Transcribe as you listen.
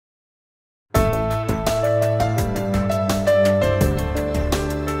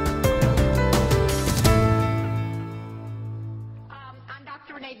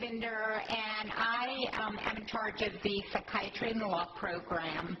charge of the Psychiatry and the Law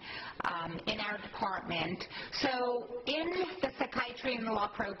program in our department. So in the Psychiatry and the Law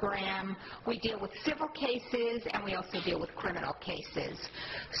program, we deal with civil cases and we also deal with criminal cases.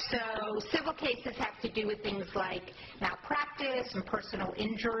 So civil cases have to do with things like malpractice and personal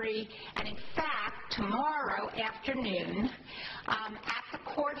injury. And in fact, tomorrow afternoon at the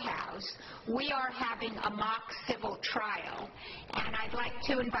courthouse, we are having a mock civil trial. And I'd like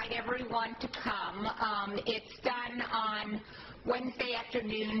to invite everyone to come. It's done on Wednesday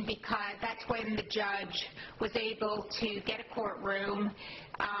afternoon because that's when the judge was able to get a courtroom.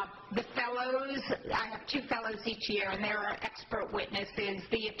 The fellows, I have 2 fellows each year, and there are expert witnesses.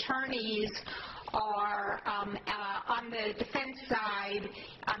 The attorneys are on the defense side.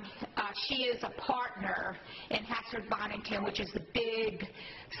 She is a partner in Hassard-Bonington, which is the big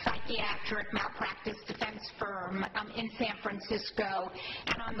psychiatric malpractice defense firm in San Francisco.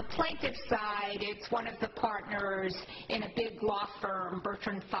 And on the plaintiff side, it's one of the partners in a big law firm,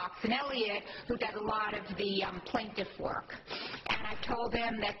 Bertrand, Fox and Elliott, who does a lot of the plaintiff work. And I've told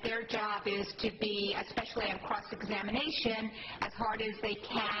them that their job is to be, especially on cross-examination, as hard as they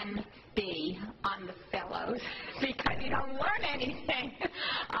can be on the fellows, because you don't learn anything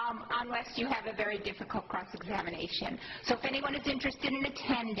unless you have a very difficult cross-examination. So if anyone is interested in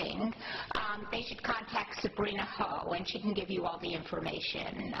attending, they should contact Sabrina Ho, and she can give you all the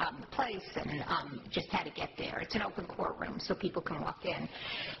information, the place, and just how to get there. It's an open courtroom, so people can walk in.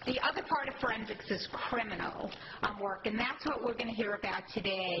 The other part of forensics is criminal work, and that's what we're going to hear about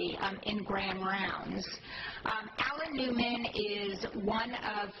today in Grand Rounds. Alan Newman is one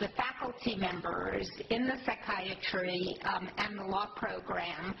of the faculty members in the psychiatry and the law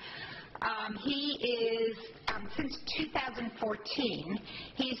program. He is, since 2014,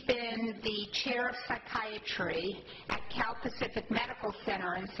 he's been the chair of psychiatry at Cal Pacific Medical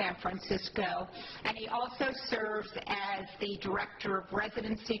Center in San Francisco, and he also serves as the director of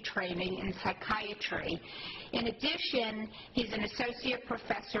residency training in psychiatry. In addition, he's an associate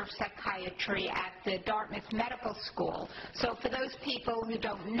professor of psychiatry at the Dartmouth Medical School. So for those people who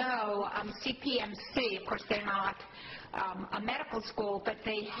don't know, CPMC, of course they're not a medical school, but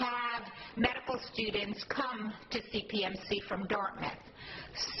they have medical students come to CPMC from Dartmouth.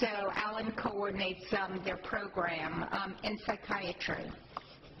 So Alan coordinates their program in psychiatry.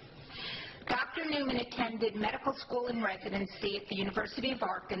 Dr. Newman attended medical school and residency at the University of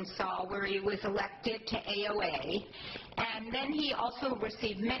Arkansas, where he was elected to AOA, and then he also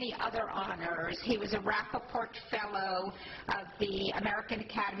received many other honors. He was a Rappaport Fellow of the American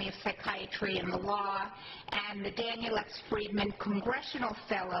Academy of Psychiatry and the Law, and the Daniel X. Friedman Congressional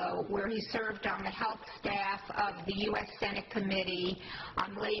Fellow, where he served on the health staff of the U.S. Senate Committee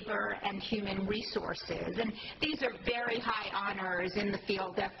on Labor and Human Resources. And these are very high honors in the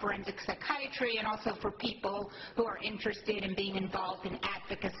field of forensic psychiatry, and also for people who are interested in being involved in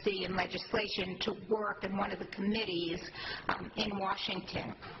advocacy and legislation to work in one of the committees in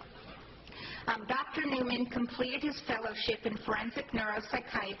Washington. Dr. Newman completed his fellowship in forensic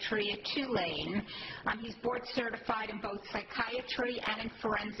neuropsychiatry at Tulane. He's board certified in both psychiatry and in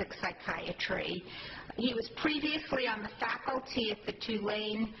forensic psychiatry. He was previously on the faculty at the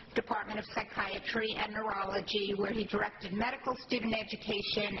Tulane Department of Psychiatry and Neurology, where he directed medical student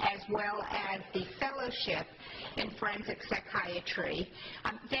education as well as the fellowship in forensic psychiatry.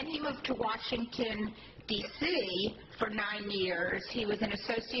 Then he moved to Washington, D.C. for 9 years. He was an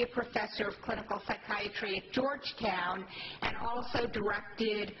associate professor of clinical psychiatry at Georgetown and also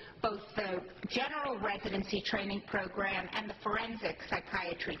directed both the general residency training program and the forensic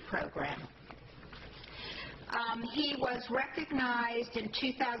psychiatry program. He was recognized in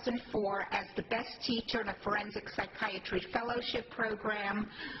 2004 as the best teacher in a forensic psychiatry fellowship program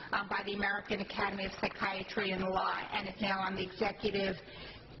by the American Academy of Psychiatry and Law, and is now on the executive.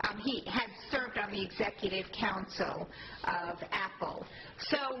 He has served on the executive council of Apple.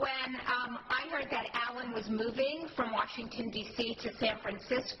 So when I heard that Alan was moving from Washington, D.C. to San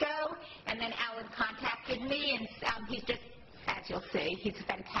Francisco, and then Alan contacted me, and he's just, as you'll see, he's a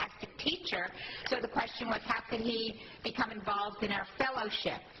fantastic teacher. So the question was, how could he become involved in our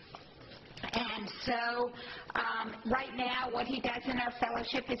fellowship? And so right now what he does in our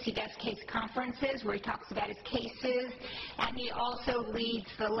fellowship is he does case conferences where he talks about his cases, and he also leads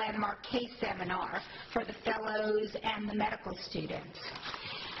the landmark case seminar for the fellows and the medical students.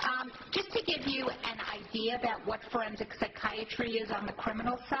 Just to give you an idea about what forensic psychiatry is on the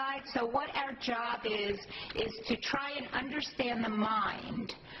criminal side, so what our job is to try and understand the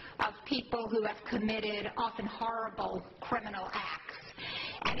mind of people who have committed often horrible criminal acts.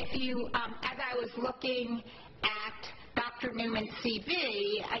 And if you, as I was looking at Dr. Dr. Newman's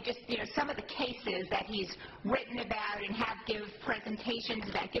CV, I just, some of the cases that he's written about and give presentations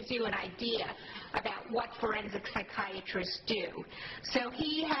about gives you an idea about what forensic psychiatrists do. So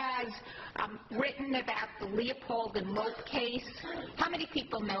he has written about the Leopold and Loeb case. How many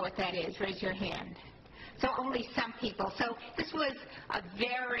people know what that is? Raise your hand. So only some people. So this was a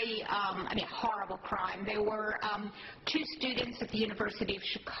very, horrible crime. There were two students at the University of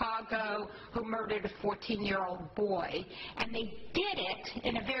Chicago who murdered a 14-year-old boy, and they did it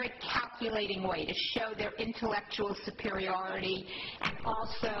in a very calculating way to show their intellectual superiority and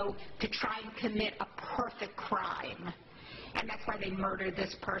also to try and commit a perfect crime. And that's why they murdered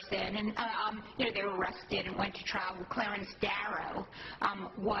this person. And, they were arrested and went to trial. Clarence Darrow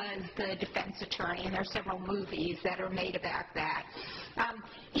was the defense attorney, and there are several movies that are made about that.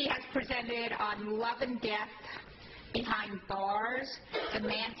 He has presented on Love and Death Behind Bars, The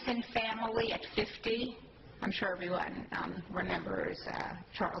Manson Family at 50. I'm sure everyone remembers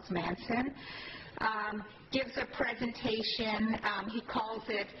Charles Manson. Gives a presentation. He calls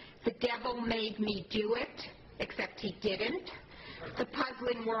it The Devil Made Me Do It, except he didn't. The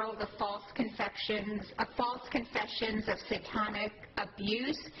Puzzling World of False Confessions of Satanic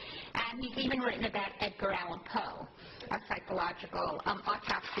Abuse, and he's even written about Edgar Allan Poe, a psychological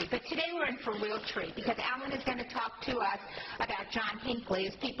autopsy. But today we're in for real treat because Alan is going to talk to us about John Hinckley,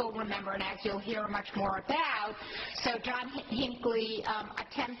 as people remember and as you'll hear much more about. So John Hinckley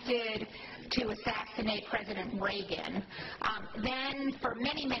attempted to assassinate President Reagan. Then for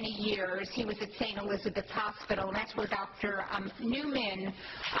many, many years he was at St. Elizabeth's Hospital, and that's where Dr. Newman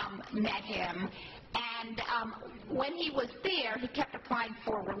met him. And when he was there, he kept applying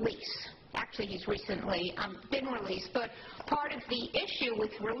for release. Actually, he's recently been released, but part of the issue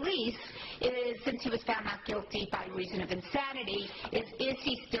with release is, since he was found not guilty by reason of insanity, is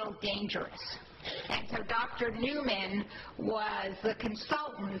he still dangerous? And so Dr. Newman was the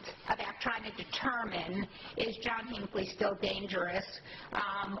consultant about trying to determine, is John Hinckley still dangerous,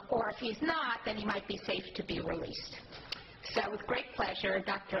 or if he's not, then he might be safe to be released. So with great pleasure,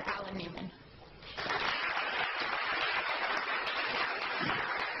 Dr. Alan Newman.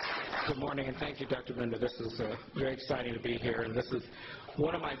 Good morning, and thank you, Dr. Brenda. This is very exciting to be here, and this is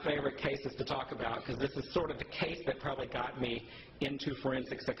one of my favorite cases to talk about because this is sort of the case that probably got me into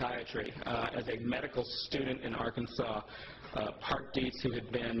forensic psychiatry. As a medical student in Arkansas, Park Dietz, who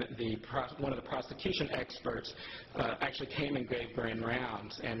had been one of the prosecution experts, actually came and gave grand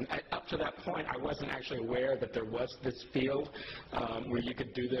rounds. And up to that point, I wasn't actually aware that there was this field where you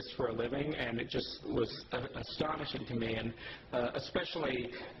could do this for a living, and it just was astonishing to me, and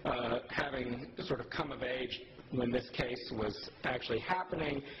especially having sort of come of age when this case was actually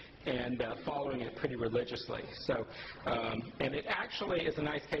happening and following it pretty religiously. So, and it actually is a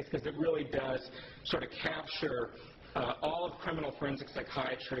nice case because it really does sort of capture all of criminal forensic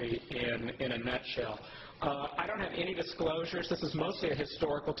psychiatry in a nutshell. I don't have any disclosures. This is mostly a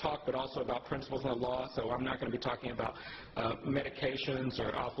historical talk, but also about principles in the law, so I'm not going to be talking about medications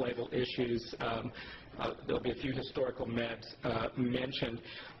or off-label issues. There'll be a few historical meds mentioned.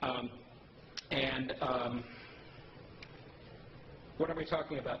 What are we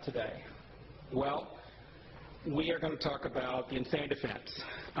talking about today? Well, we are going to talk about the insane defense,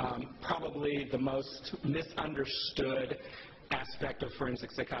 probably the most misunderstood aspect of forensic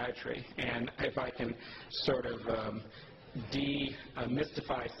psychiatry. And if I can sort of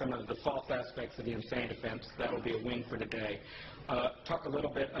demystify some of the false aspects of the insane defense, that will be a win for today. Talk a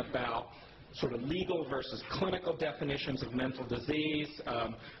little bit about sort of legal versus clinical definitions of mental disease,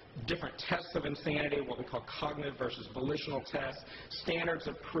 different tests of insanity, what we call cognitive versus volitional tests, standards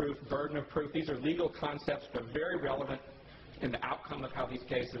of proof, burden of proof. These are legal concepts, but very relevant in the outcome of how these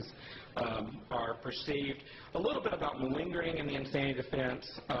cases are perceived. A little bit about malingering in the insanity defense,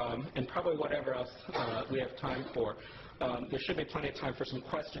 and probably whatever else we have time for. There should be plenty of time for some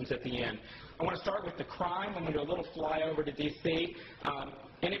questions at the end. I want to start with the crime. I'm going to do a little flyover to D.C.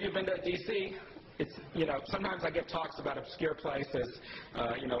 Any of you been to D.C.? It's, sometimes I give talks about obscure places,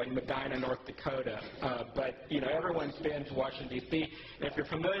 like Medina, North Dakota, but, everyone's been to Washington, D.C. And if you're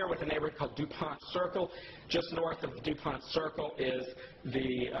familiar with a neighborhood called DuPont Circle, just north of DuPont Circle is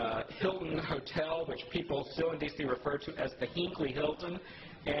the Hilton Hotel, which people still in D.C. refer to as the Hinckley Hilton,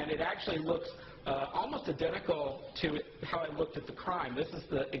 and it actually looks almost identical to how I looked at the crime. This is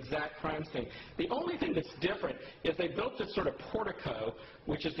the exact crime scene. The only thing that's different is they built this sort of portico,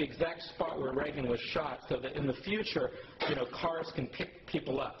 which is the exact spot where Reagan was shot, so that in the future, cars can pick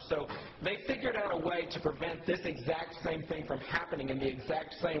people up. So they figured out a way to prevent this exact same thing from happening in the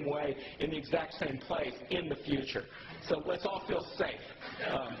exact same way, in the exact same place in the future. So let's all feel safe,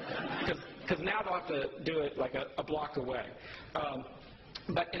 because now they'll have to do it like a block away.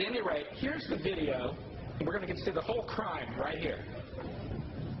 But at any rate, here's the video. We're going to get to see the whole crime right here.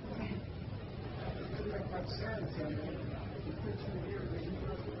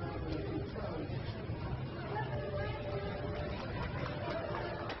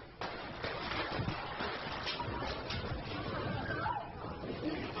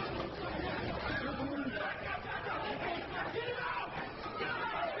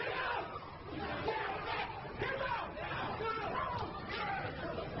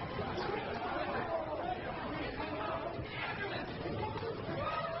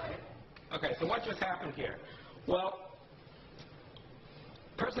 Okay, so what just happened here? Well,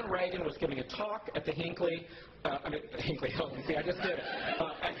 President Reagan was giving a talk at the Hinckley Hilton. See, I just did it.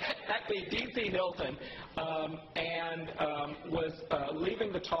 At the D.C. Hilton, and was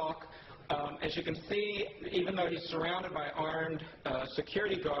leaving the talk. As you can see, even though he's surrounded by armed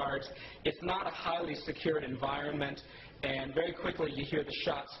security guards, it's not a highly secured environment, and very quickly you hear the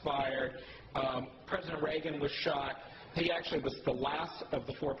shots fired. President Reagan was shot. He actually was the last of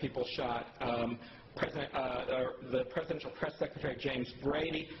the 4 people shot. The presidential press secretary, James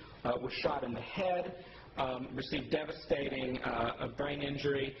Brady, was shot in the head, received devastating brain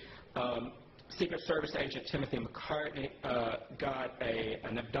injury. Secret Service agent Timothy McCartney got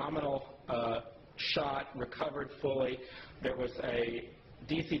an abdominal shot, recovered fully. There was a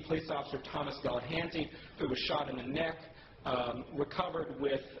D.C. police officer, Thomas Delahanty, who was shot in the neck, recovered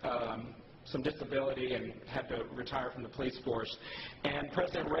with some disability and had to retire from the police force. And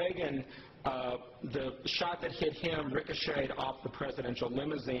President Reagan, the shot that hit him ricocheted off the presidential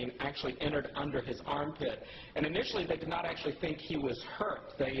limousine, actually entered under his armpit. And initially they did not actually think he was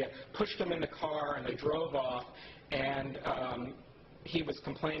hurt. They pushed him in the car and they drove off, and he was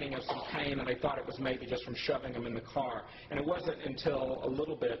complaining of some pain, and they thought it was maybe just from shoving him in the car. And it wasn't until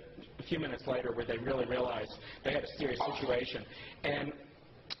a few minutes later, where they really realized they had a serious situation. And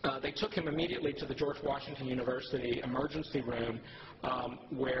they took him immediately to the George Washington University emergency room,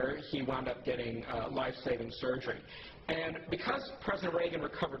 where he wound up getting life-saving surgery. And because President Reagan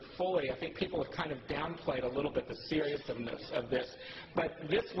recovered fully, I think people have kind of downplayed a little bit the seriousness of this. But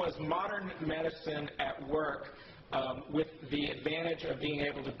this was modern medicine at work, with the advantage of being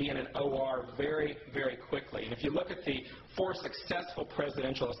able to be in an OR very, very quickly. And if you look at the 4 successful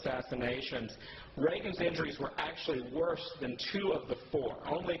presidential assassinations, Reagan's injuries were actually worse than 2 of the 4.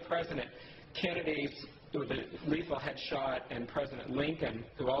 Only President Kennedy's, with a lethal headshot, and President Lincoln,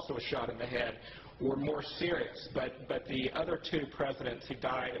 who also was shot in the head, were more serious. But the other 2 presidents who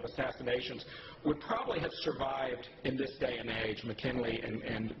died of assassinations would probably have survived in this day and age, McKinley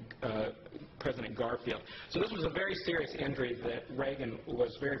and President Garfield. So this was a very serious injury that Reagan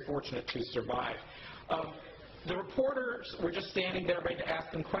was very fortunate to survive. The reporters were just standing there ready to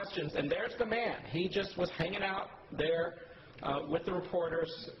ask them questions, and there's the man. He just was hanging out there with the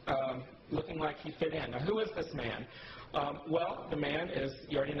reporters, looking like he fit in. Now, who is this man? Well, the man is,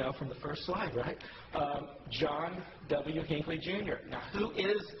 you already know from the first slide, right? John W. Hinckley, Jr. Now, who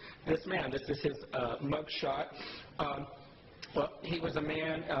is this man? This is his mugshot. Well, he was a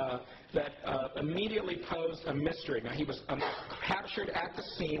man that immediately posed a mystery. Now, he was captured at the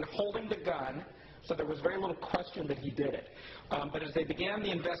scene holding the gun, so there was very little question that he did it. But as they began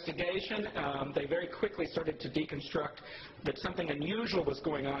the investigation, they very quickly started to deconstruct that something unusual was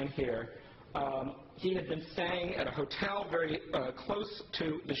going on here. He had been staying at a hotel very close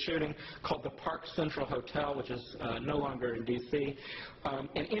to the shooting called the Park Central Hotel, which is no longer in D.C.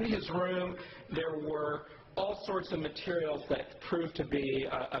 And in his room, there were all sorts of materials that proved to be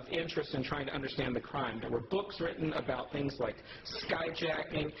of interest in trying to understand the crime. There were books written about things like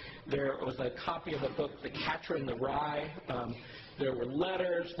skyjacking. There was a copy of a book, The Catcher in the Rye. There were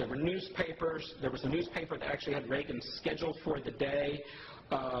letters. There were newspapers. There was a newspaper that actually had Reagan's schedule for the day.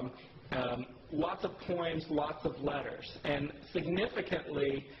 Lots of poems, lots of letters. And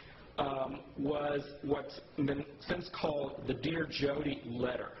significantly was what's been since called the Dear Jody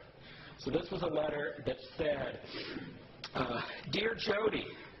letter. So this was a letter that said, Dear Jody,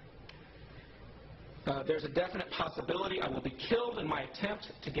 there's a definite possibility I will be killed in my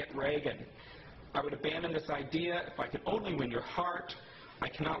attempt to get Reagan. I would abandon this idea if I could only win your heart. I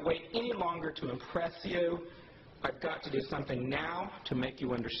cannot wait any longer to impress you. I've got to do something now to make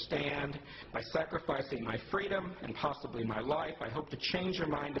you understand. By sacrificing my freedom and possibly my life, I hope to change your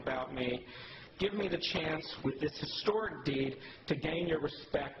mind about me. Give me the chance with this historic deed to gain your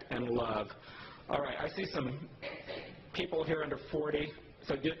respect and love. All right, I see some people here under 40.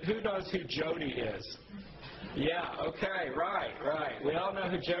 So who knows who Jody is? Yeah, okay, right. We all know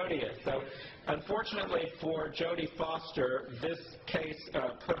who Jody is. So unfortunately for Jodie Foster, this case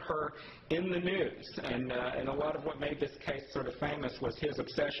put her in the news, and a lot of what made this case sort of famous was his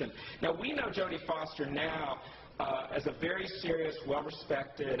obsession. Now, we know Jodie Foster now as a very serious,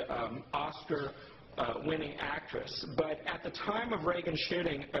 well-respected Oscar-winning actress. But at the time of Reagan's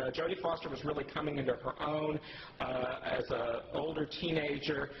shooting, Jodie Foster was really coming into her own as an older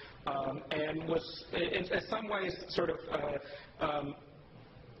teenager and was, in some ways, sort of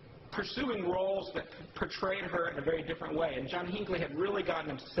pursuing roles that portrayed her in a very different way. And John Hinckley had really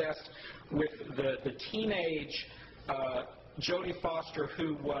gotten obsessed with the teenage Jodie Foster,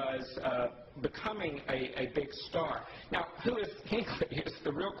 who was becoming a big star. Now, who is Hinckley is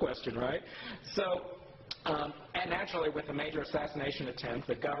the real question, right? So, and naturally, with a major assassination attempt,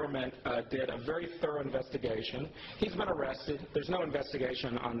 the government did a very thorough investigation. He's been arrested. There's no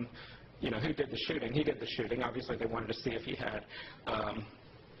investigation on, who did the shooting. He did the shooting. Obviously, they wanted to see if he had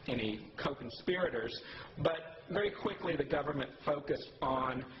any co-conspirators. But very quickly, the government focused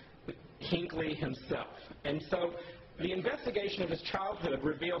on Hinckley himself. And so the investigation of his childhood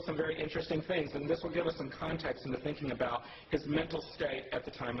revealed some very interesting things, and this will give us some context into thinking about his mental state at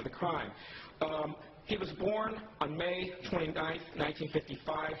the time of the crime. He was born on May 29,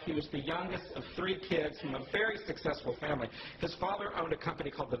 1955. He was the youngest of 3 kids from a very successful family. His father owned a company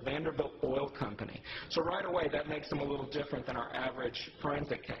called the Vanderbilt Oil Company. So right away, that makes him a little different than our average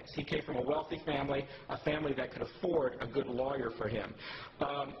forensic case. He came from a wealthy family, a family that could afford a good lawyer for him.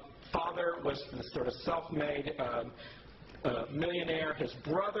 Father was the sort of self-made millionaire. His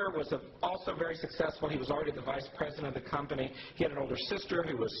brother was also very successful. He was already the vice president of the company. He had an older sister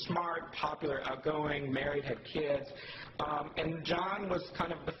who was smart, popular, outgoing, married, had kids. And John was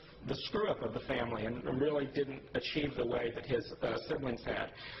kind of the screw-up of the family and really didn't achieve the way that his siblings had.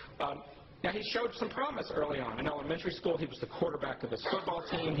 Now, he showed some promise early on. In elementary school, he was the quarterback of his football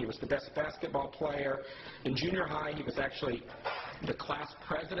team. He was the best basketball player. In junior high, he was actually the class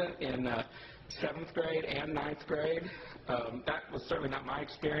president in 7th grade and 9th grade. That was certainly not my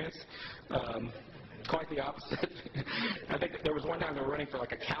experience. Quite the opposite. I think there was one time they were running for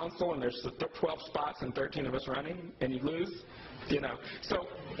like a council, and there's 12 spots and 13 of us running, and you lose. So,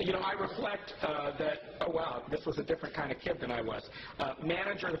 I reflect that, oh, wow, this was a different kind of kid than I was.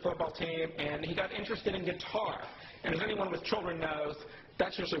 Manager of the football team, and he got interested in guitar. And as anyone with children knows,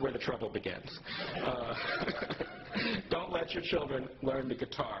 that's usually where the trouble begins. Don't let your children learn the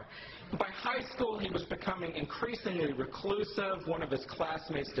guitar. By high school, he was becoming increasingly reclusive. One of his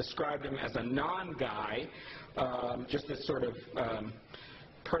classmates described him as a non-guy, just this sort of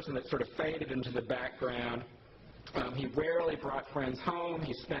person that sort of faded into the background. He rarely brought friends home.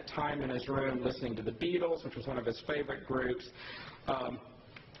 He spent time in his room listening to the Beatles, which was one of his favorite groups.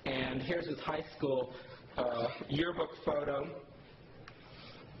 And here's his high school yearbook photo.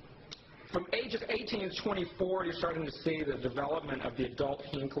 From ages 18 to 24, you're starting to see the development of the adult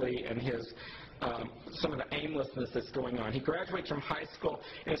Hinckley and his some of the aimlessness that's going on. He graduates from high school,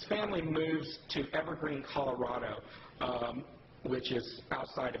 and his family moves to Evergreen, Colorado, which is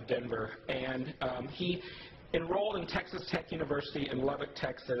outside of Denver. And he enrolled in Texas Tech University in Lubbock,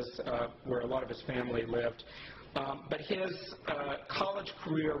 Texas, where a lot of his family lived. But his college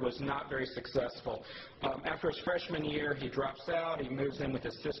career was not very successful. After his freshman year, he drops out. He moves in with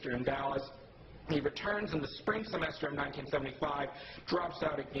his sister in Dallas. He returns in the spring semester of 1975, drops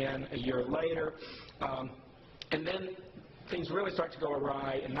out again a year later. And then things really start to go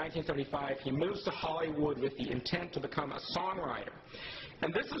awry. In 1975, he moves to Hollywood with the intent to become a songwriter.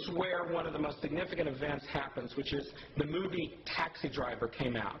 And this is where one of the most significant events happens, which is the movie Taxi Driver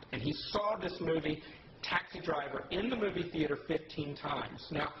came out. And he saw this movie, Taxi Driver, in the movie theater 15 times.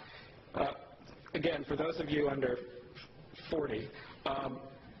 Now, again, for those of you under 40,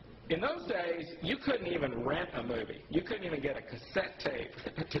 in those days, you couldn't even rent a movie. You couldn't even get a cassette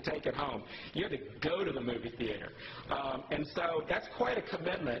tape to take it home. You had to go to the movie theater. And so that's quite a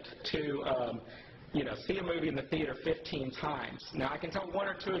commitment to see a movie in the theater 15 times. Now, I can tell one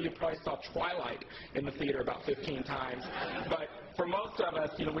or two of you probably saw Twilight in the theater about 15 times, but for most of us,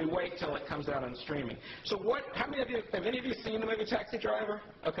 we wait till it comes out on streaming. So have any of you seen the movie Taxi Driver?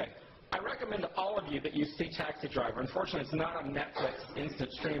 Okay. I recommend to all of you that you see Taxi Driver. Unfortunately, it's not on Netflix instant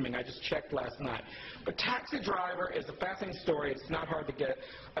streaming. I just checked last night. But Taxi Driver is a fascinating story. It's not hard to get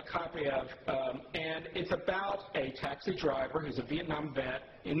a copy of. And it's about a taxi driver who's a Vietnam vet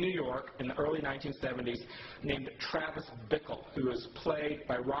in New York in the early 1970s named Travis Bickle, who was played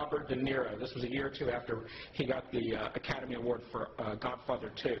by Robert De Niro. This was a year or two after he got the Academy Award for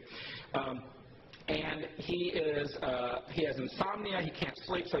Godfather 2. And he has insomnia, he can't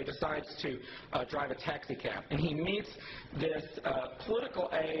sleep, so he decides to drive a taxi cab. And he meets this political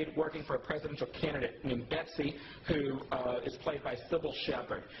aide working for a presidential candidate named Betsy, who is played by Sybil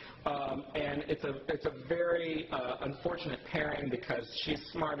Shepherd. And it's a very unfortunate pairing because she's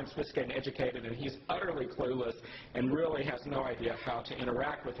smart and sophisticated and educated, and he's utterly clueless and really has no idea how to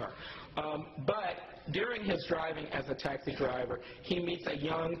interact with her. But during his driving as a taxi driver, he meets a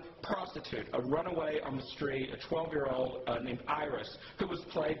young prostitute, a runaway on the street, a 12-year-old named Iris, who was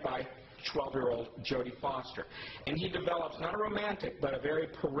played by 12-year-old Jodie Foster. And he develops not a romantic, but a very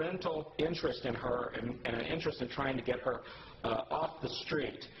parental interest in her and an interest in trying to get her off the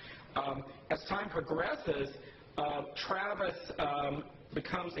street. As time progresses, Travis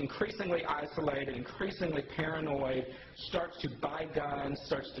becomes increasingly isolated, increasingly paranoid, starts to buy guns,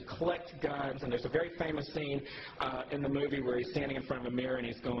 starts to collect guns, and there's a very famous scene in the movie where he's standing in front of a mirror and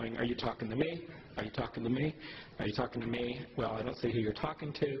he's going, "Are you talking to me? Are you talking to me? Are you talking to me? Well, I don't see who you're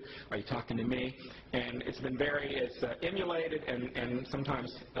talking to. Are you talking to me?" And it's been it's emulated and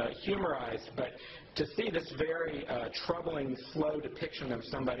sometimes humorized, but to see this very troubling, slow depiction of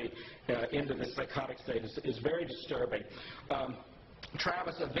somebody into this psychotic state is very disturbing.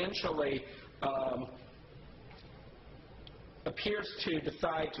 Travis eventually appears to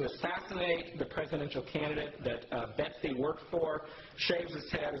decide to assassinate the presidential candidate that Betsy worked for, shaves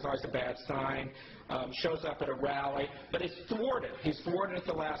his head, is always a bad sign, shows up at a rally, but is thwarted. He's thwarted at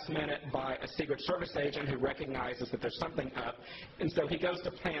the last minute by a Secret Service agent who recognizes that there's something up, and so he goes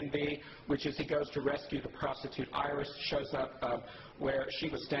to Plan B, which is he goes to rescue the prostitute. Iris shows up where she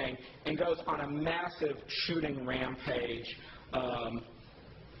was staying and goes on a massive shooting rampage,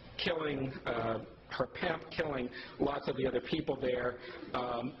 killing her pimp, killing lots of the other people there,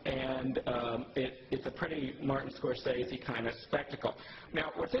 and it's a pretty Martin Scorsese kind of spectacle.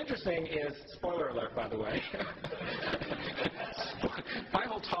 Now, what's interesting is, spoiler alert, by the way, my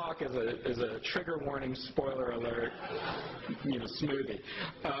whole talk is a trigger warning, spoiler alert, smoothie.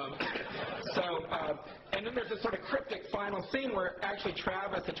 And then there's this sort of cryptic final scene where actually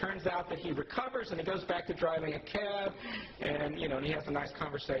Travis, it turns out that he recovers and he goes back to driving a cab, and and he has a nice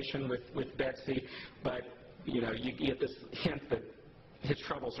conversation with Betsy, but you get this hint that his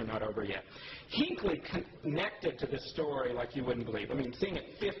troubles are not over yet. Hinckley connected to this story like you wouldn't believe. I mean, seeing it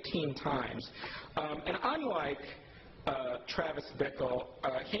 15 times, and unlike Travis Bickle,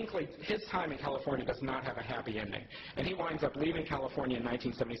 Hinckley, his time in California does not have a happy ending. And he winds up leaving California in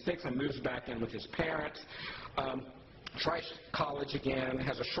 1976 and moves back in with his parents, tries college again,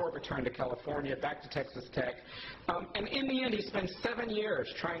 has a short return to California, back to Texas Tech. And in the end, he spends 7 years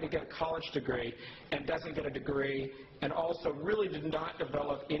trying to get a college degree and doesn't get a degree, and also really did not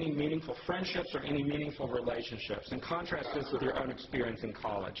develop any meaningful friendships or any meaningful relationships. And contrast this with your own experience in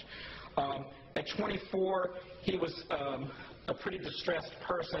college. At 24, he was a pretty distressed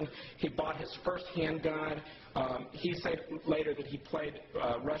person. He bought his first handgun. He said later that he played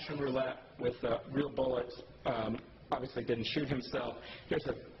Russian roulette with real bullets. Obviously didn't shoot himself. Here's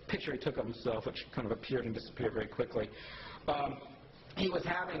a picture he took of himself, which kind of appeared and disappeared very quickly. He was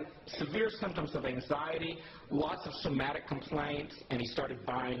having severe symptoms of anxiety, lots of somatic complaints, and he started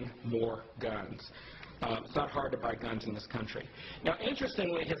buying more guns. It's not hard to buy guns in this country. Now,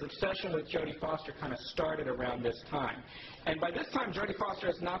 interestingly, his obsession with Jodie Foster kind of started around this time. And by this time, Jodie Foster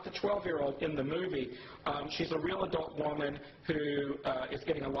is not the 12-year-old in the movie. She's a real adult woman who is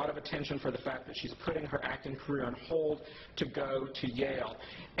getting a lot of attention for the fact that she's putting her acting career on hold to go to Yale.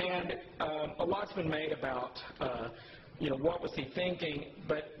 And a lot's been made about what was he thinking,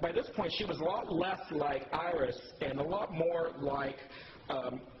 but by this point, she was a lot less like Iris and a lot more like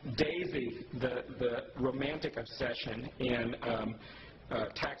Daisy, the romantic obsession in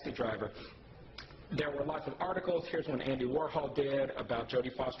Taxi Driver. There were lots of articles. Here's one Andy Warhol did about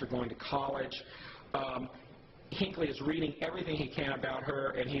Jodie Foster going to college. Hinckley is reading everything he can about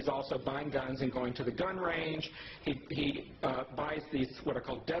her, and he's also buying guns and going to the gun range. He buys these what are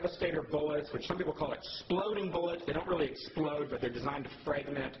called devastator bullets, which some people call exploding bullets. They don't really explode, but they're designed to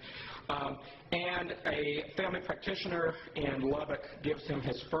fragment. And a family practitioner in Lubbock gives him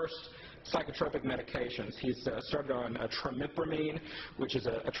his first psychotropic medications. He's started on trimipramine, which is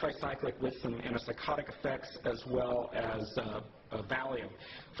a tricyclic with some antipsychotic effects, as well as Valium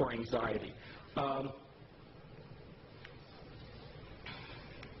for anxiety.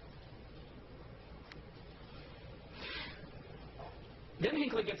 Then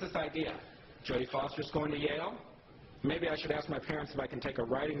Hinckley gets this idea. Jodie Foster's going to Yale. Maybe I should ask my parents if I can take a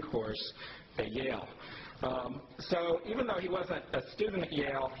writing course at Yale. So even though he wasn't a student at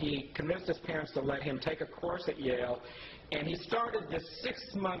Yale, he convinced his parents to let him take a course at Yale, and he started this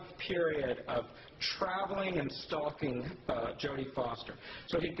 6-month period of traveling and stalking Jodie Foster.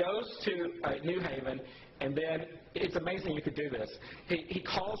 So he goes to New Haven, and then it's amazing you could do this. He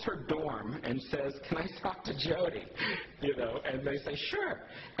calls her dorm and says, "Can I talk to Jodie?" You know, and they say, "Sure."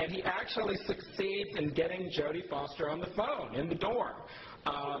 And he actually succeeds in getting Jodie Foster on the phone in the dorm.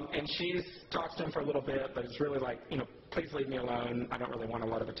 And she talks to him for a little bit, but it's really like, you know, "Please leave me alone. I don't really want a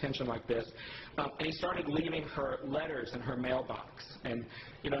lot of attention like this." And he started leaving her letters in her mailbox. And,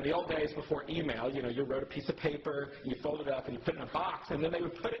 you know, in the old days before email, you know, you wrote a piece of paper, you fold it up, and you put it in a box, and then they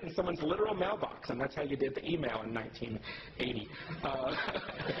would put it in someone's literal mailbox. And that's how you did the email in 1980.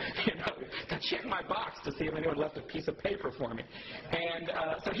 You know, I check my box to see if anyone left a piece of paper for me. And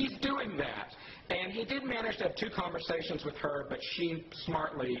so he's doing that. And he did manage to have 2 conversations with her, but she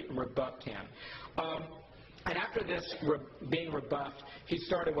smartly rebuffed him. And after this being rebuffed, he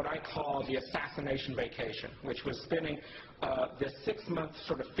started what I call the assassination vacation, which was spending this 6-month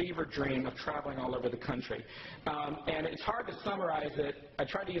sort of fever dream of traveling all over the country. And it's hard to summarize it. I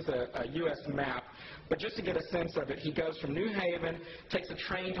tried to use a U.S. map, but just to get a sense of it, he goes from New Haven, takes a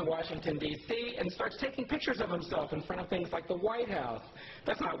train to Washington, D.C., and starts taking pictures of himself in front of things like the White House.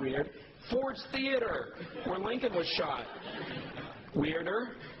 That's not weird. Ford's Theater, where Lincoln was shot.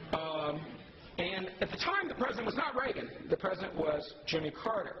 Weirder. And at the time, the president was not Reagan. The president was Jimmy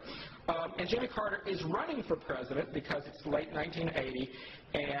Carter. And Jimmy Carter is running for president because it's late 1980,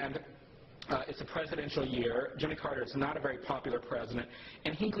 and it's a presidential year. Jimmy Carter is not a very popular president,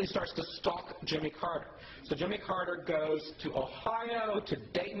 and Hinckley starts to stalk Jimmy Carter. So Jimmy Carter goes to Ohio, to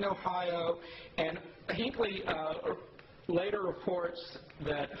Dayton, Ohio, and Hinckley later reports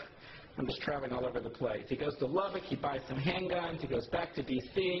that I'm just traveling all over the place. He goes to Lubbock, he buys some handguns, he goes back to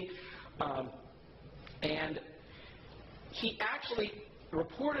D.C., and he actually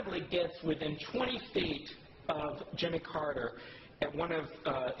reportedly gets within 20 feet of Jimmy Carter at one of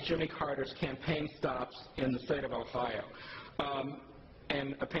Jimmy Carter's campaign stops in the state of Ohio,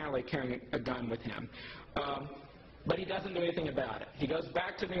 and apparently carrying a gun with him. But he doesn't do anything about it. He goes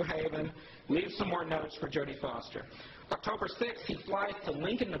back to New Haven, leaves some more notes for Jodie Foster. October 6th, he flies to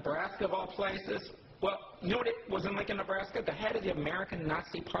Lincoln, Nebraska, of all places. Well, you know what it was in Lincoln, Nebraska? The head of the American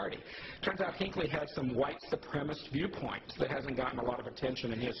Nazi Party. Turns out Hinckley had some white supremacist viewpoints that hasn't gotten a lot of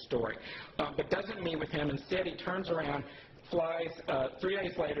attention in his story. But doesn't meet with him. Instead, he turns around, flies 3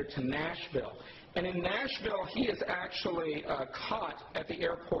 days later to Nashville. And in Nashville, he is actually caught at the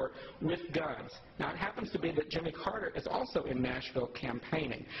airport with guns. Now, it happens to be that Jimmy Carter is also in Nashville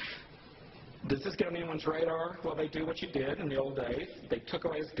campaigning. Does this get on anyone's radar? Well, they do what you did in the old days. They took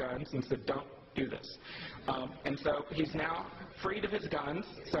away his guns and said, "Don't do this." And so he's now freed of his guns,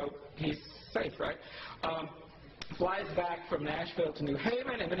 so he's safe, right? Flies back from Nashville to New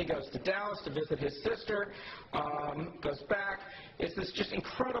Haven, and then he goes to Dallas to visit his sister, goes back. It's this just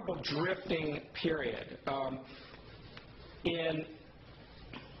incredible drifting period. In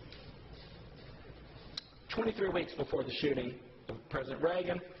 23 weeks before the shooting of President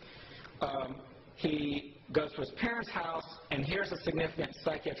Reagan, he goes to his parents' house, and here's a significant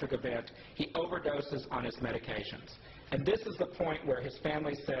psychiatric event. He overdoses on his medications. And this is the point where his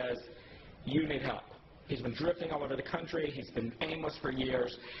family says, "You need help." He's been drifting all over the country. He's been aimless for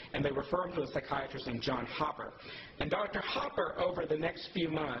years. And they refer him to a psychiatrist named John Hopper. And Dr. Hopper, over the next few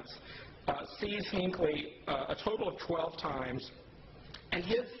months, sees Hinckley a total of 12 times. And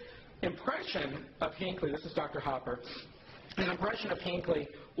his impression of Hinckley, this is Dr. Hopper, his impression of Hinckley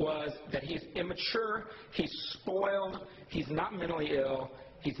was that he's immature, he's spoiled, he's not mentally ill,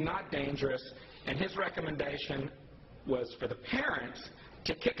 he's not dangerous, and his recommendation was for the parents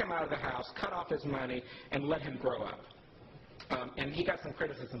to kick him out of the house, cut off his money, and let him grow up. And he got some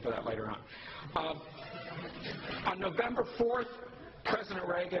criticism for that later on. On November 4th, President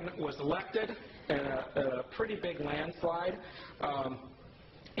Reagan was elected in a pretty big landslide,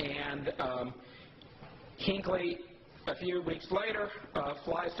 and Hinckley, a few weeks later,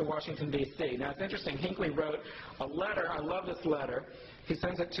 flies to Washington, D.C. Now, it's interesting. Hinckley wrote a letter. I love this letter. He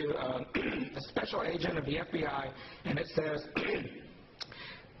sends it to a special agent of the FBI, and it says,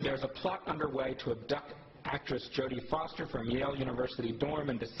 "There's a plot underway to abduct actress Jodie Foster from Yale University dorm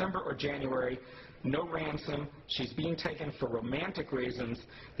in December or January. No ransom. She's being taken for romantic reasons.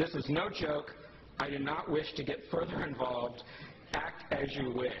 This is no joke. I do not wish to get further involved. Act as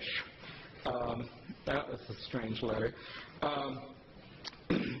you wish. That was a strange letter.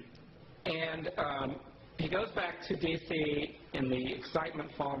 He goes back to D.C. in the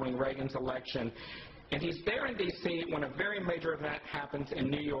excitement following Reagan's election, and he's there in D.C. when a very major event happens in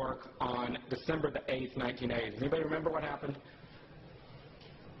New York on December the 8th, 1980. Does anybody remember what happened?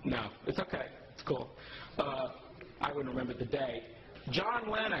 No. It's okay. It's cool. I wouldn't remember the date. John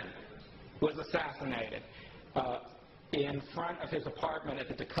Lennon was assassinated in front of his apartment at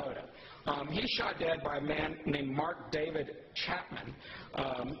the Dakota. He's shot dead by a man named Mark David Chapman.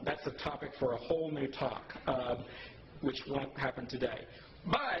 That's a topic for a whole new talk, which won't happen today.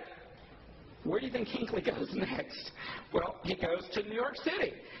 But where do you think Hinckley goes next? Well, he goes to New York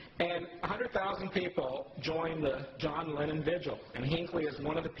City, and 100,000 people join the John Lennon Vigil, and Hinckley is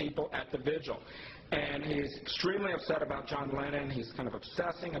one of the people at the vigil. And he's extremely upset about John Lennon. He's kind of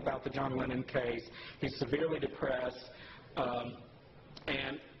obsessing about the John Lennon case. He's severely depressed.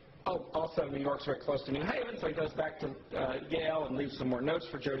 Also, New York's very close to New Haven, so he goes back to Yale and leaves some more notes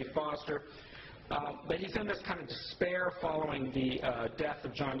for Jodie Foster. But he's in this kind of despair following the death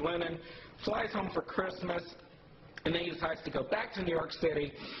of John Lennon, flies home for Christmas, and then he decides to go back to New York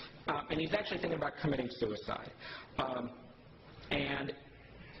City, and he's actually thinking about committing suicide. And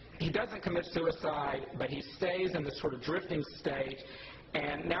he doesn't commit suicide, but he stays in this sort of drifting state.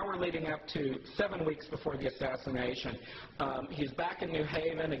 And now we're leading up to 7 weeks before the assassination. He's back in New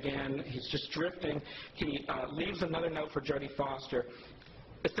Haven again. He's just drifting. He leaves another note for Jodie Foster,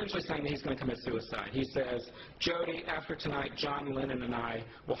 essentially saying that he's going to commit suicide. He says, Jodie, after tonight, John Lennon and I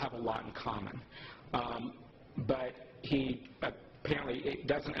will have a lot in common. But he apparently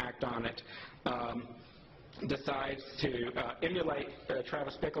doesn't act on it. Decides to emulate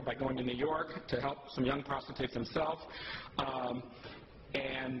Travis Bickle by going to New York to help some young prostitutes himself,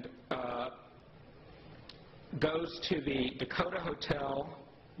 and goes to the Dakota Hotel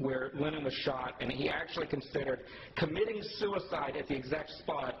where Lennon was shot, and he actually considered committing suicide at the exact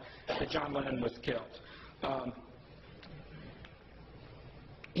spot that John Lennon was killed.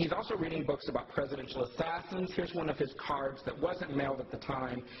 He's also reading books about presidential assassins. Here's one of his cards that wasn't mailed at the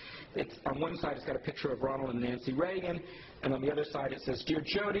time. It's, on one side, it's got a picture of Ronald and Nancy Reagan, and on the other side it says, Dear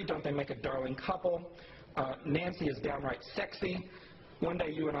Jodie, don't they make a darling couple? Nancy is downright sexy. One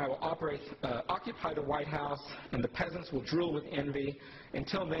day you and I will occupy the White House, and the peasants will drool with envy.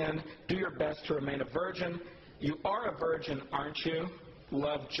 Until then, do your best to remain a virgin. You are a virgin, aren't you?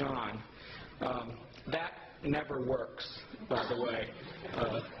 Love, John. That never works, by the way.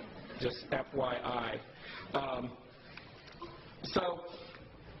 Just FYI. So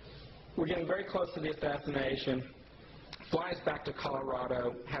we're getting very close to the assassination. Flies back to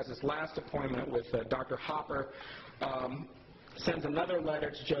Colorado, has his last appointment with Dr. Hopper, sends another letter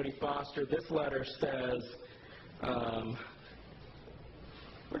to Jodie Foster. This letter says,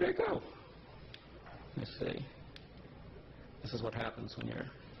 where did it go? Let me see. This is what happens when you're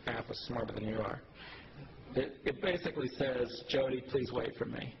half as smarter than you are. It basically says, Jodie, please wait for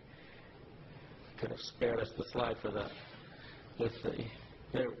me. Could have spared us the slide for that. Let's see.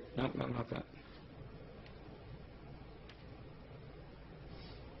 There, no, not that.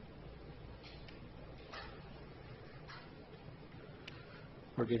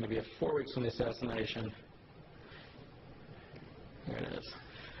 We're going to be at 4 weeks from the assassination. Here it is.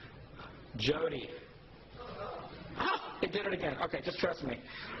 Jodie. Ah, it did it again. Okay, just trust me.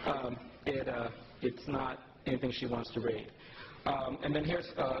 It's not anything she wants to read. And then here's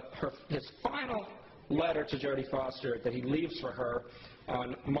his final letter to Jodie Foster that he leaves for her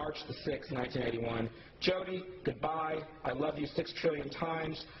on March the 6th, 1981. Jodie, goodbye. I love you 6 trillion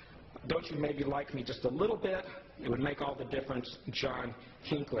times. Don't you maybe like me just a little bit? It would make all the difference. John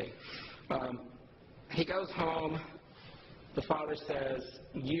Hinckley. He goes home. The father says,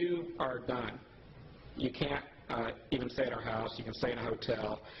 you are done. You can't even stay at our house. You can stay in a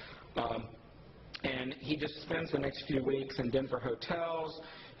hotel. And he just spends the next few weeks in Denver hotels.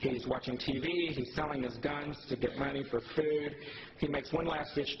 He's watching TV. He's selling his guns to get money for food. He makes one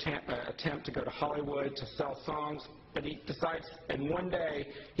last-ditch attempt to go to Hollywood to sell songs, but he decides, and one day,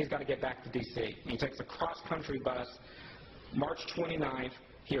 he's got to get back to D.C. He takes a cross-country bus. March 29th,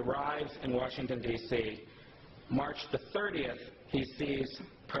 he arrives in Washington, D.C. March the 30th, he sees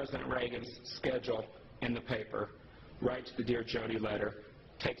President Reagan's schedule in the paper, writes the Dear Jodie letter,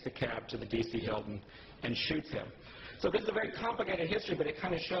 takes a cab to the D.C. Hilton, and shoots him. So this is a very complicated history, but it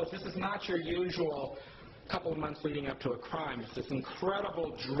kind of shows this is not your usual couple of months leading up to a crime. It's this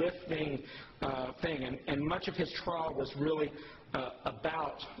incredible drifting thing, and much of his trial was really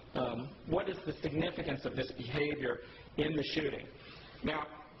about what is the significance of this behavior in the shooting. Now,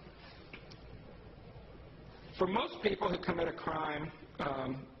 for most people who commit a crime,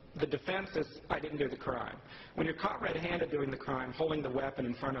 the defense is, I didn't do the crime. When you're caught red-handed doing the crime, holding the weapon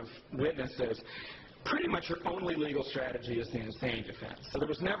in front of witnesses, pretty much your only legal strategy is the insanity defense. So there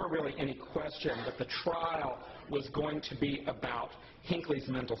was never really any question that the trial was going to be about Hinckley's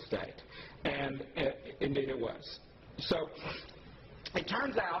mental state. And indeed it was. So it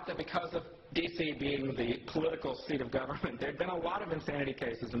turns out that because of D.C. being the political seat of government, there had been a lot of insanity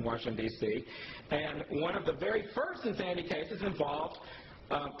cases in Washington, D.C., and one of the very first insanity cases involved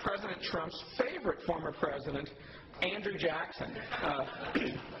President Trump's favorite former president, Andrew Jackson,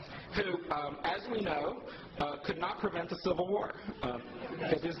 who, as we know, could not prevent the Civil War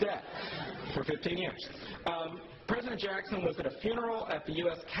because he was dead for 15 years. President Jackson was at a funeral at the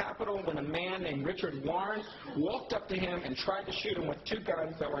U.S. Capitol when a man named Richard Lawrence walked up to him and tried to shoot him with two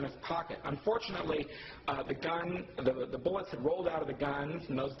guns that were in his pocket. Unfortunately, the bullets had rolled out of the guns.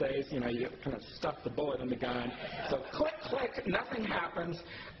 In those days, you kind of stuff the bullet in the gun. So click, click, nothing happens.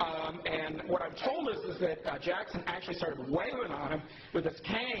 And what I'm told is that Jackson actually started waving on him with his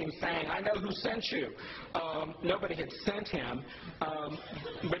cane saying, "I know who sent you." Nobody had sent him.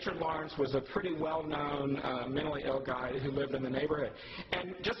 Richard Lawrence was a pretty well-known mentally ill guy who lived in the neighborhood.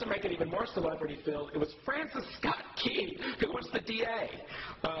 And just to make it even more celebrity-filled, it was Francis Scott Key who was the DA,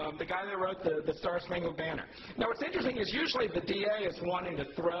 the guy that wrote the Star-Spangled Banner. Now, what's interesting is usually the DA is wanting to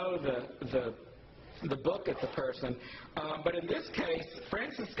throw the book at the person, but in this case,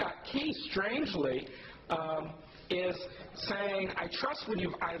 Francis Scott Key, strangely, is saying, "I trust when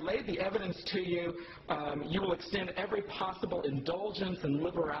I lay the evidence to you, you will extend every possible indulgence and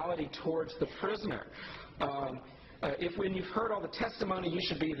liberality towards the prisoner. If when you've heard all the testimony, you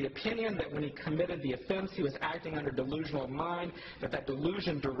should be of the opinion that when he committed the offense, he was acting under delusional mind, that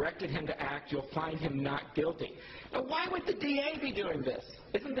delusion directed him to act, you'll find him not guilty." Now, why would the DA be doing this?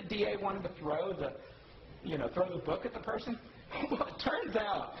 Isn't the DA wanting to throw the book at the person? Well, it turns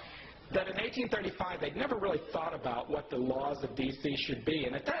out that in 1835, they'd never really thought about what the laws of D.C. should be.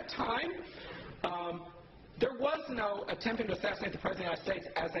 And at that time, there was no attempting to assassinate the President of the United States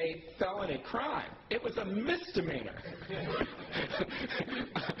as a felony crime. It was a misdemeanor.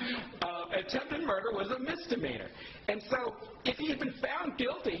 Attempted murder was a misdemeanor. And so if he had been found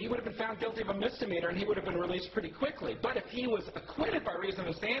guilty, he would have been found guilty of a misdemeanor and he would have been released pretty quickly. But if he was acquitted by reason of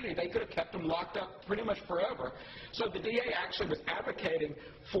insanity, they could have kept him locked up pretty much forever. So the DA actually was advocating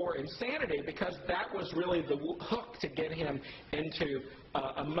for insanity because that was really the hook to get him into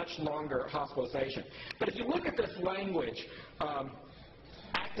a much longer hospitalization. But if you look at this language,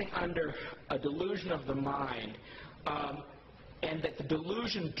 acting under a delusion of the mind, and that the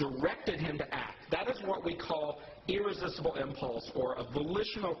delusion directed him to act, that is what we call irresistible impulse or a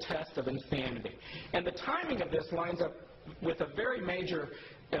volitional test of insanity. And the timing of this lines up with a very major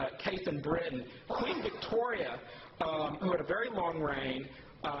case in Britain. Queen Victoria, who had a very long reign,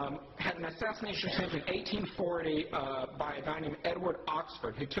 had an assassination attempt in 1840 by a guy named Edward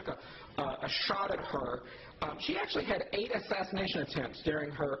Oxford, who took a shot at her. She actually had 8 assassination attempts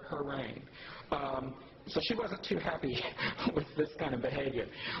during her reign. So she wasn't too happy with this kind of behavior.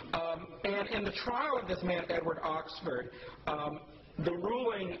 And in the trial of this man, Edward Oxford, the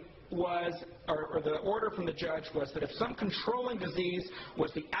ruling was, or the order from the judge was that if some controlling disease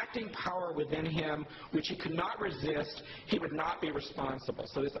was the acting power within him which he could not resist, he would not be responsible.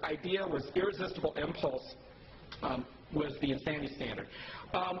 So this idea was irresistible impulse was the insanity standard.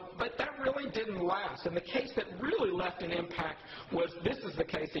 But that really didn't last. And the case that really left an impact was, this is the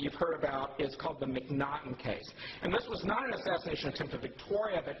case that you've heard about, is called the McNaughton case. And this was not an assassination attempt of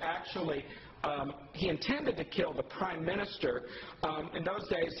Victoria, but actually he intended to kill the prime minister. In those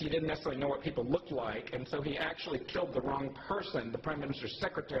days, he didn't necessarily know what people looked like, and so he actually killed the wrong person, the prime minister's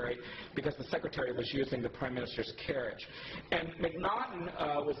secretary, because the secretary was using the prime minister's carriage. And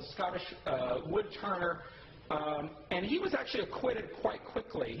McNaughton was a Scottish wood turner, and he was actually acquitted quite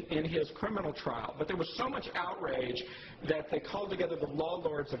quickly in his criminal trial. But there was so much outrage that they called together the law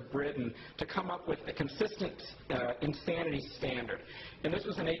lords of Britain to come up with a consistent insanity standard. And this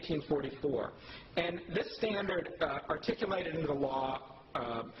was in 1844. And this standard articulated into the law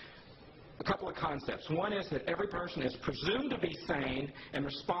a couple of concepts. One is that every person is presumed to be sane and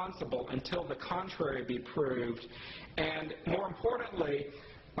responsible until the contrary be proved. And more importantly,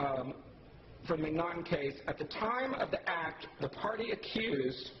 for the McNaughton case, at the time of the act, the party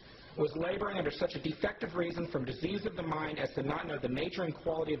accused was laboring under such a defective reason from disease of the mind as to not know the nature and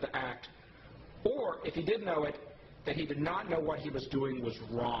quality of the act or if he did know it, that he did not know what he was doing was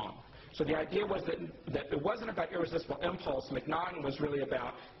wrong. So the idea was that it wasn't about irresistible impulse. McNaughton was really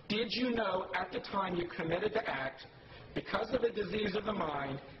about, did you know at the time you committed the act, because of a disease of the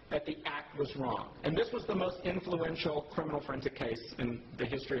mind, that the act was wrong? And this was the most influential criminal forensic case in the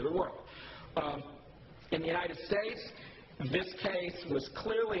history of the world. In the United States, this case was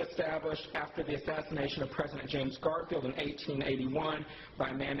clearly established after the assassination of President James Garfield in 1881 by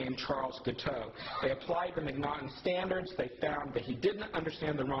a man named Charles Guiteau. They applied the McNaughton standards. They found that he didn't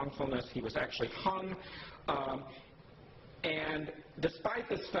understand the wrongfulness. He was actually hung. And despite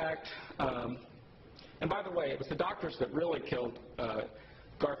this fact, and by the way, it was the doctors that really killed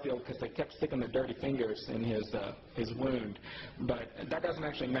Garfield because they kept sticking their dirty fingers in his wound. But that doesn't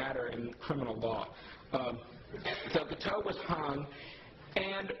actually matter in criminal law. So Guiteau was hung,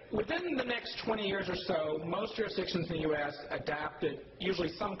 and within the next 20 years or so, most jurisdictions in the U.S. adapted usually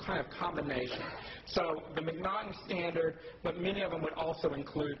some kind of combination. So the McNaughton standard, but many of them would also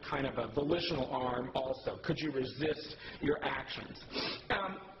include kind of a volitional arm also. Could you resist your actions?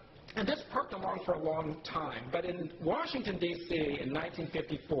 And this perked along for a long time. But in Washington, D.C. in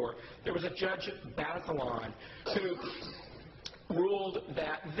 1954, there was a Judge Bazelon who ruled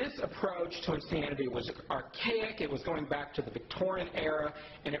that this approach to insanity was archaic, it was going back to the Victorian era,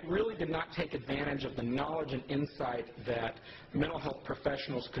 and it really did not take advantage of the knowledge and insight that mental health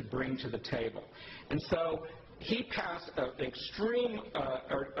professionals could bring to the table. And so he passed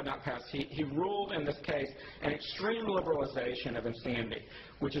he ruled in this case an extreme liberalization of insanity,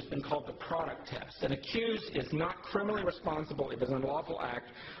 which has been called the product test. An accused is not criminally responsible if his unlawful act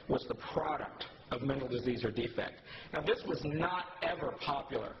was the product of mental disease or defect. Now, this was not ever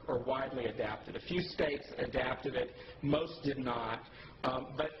popular or widely adapted. A few states adapted it. Most did not.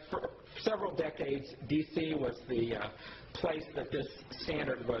 But for several decades, D.C. was the place that this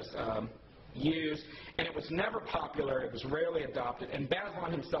standard was used, and it was never popular. It was rarely adopted, and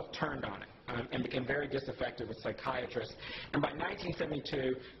Bazelon himself turned on it and became very disaffected with psychiatrists. And by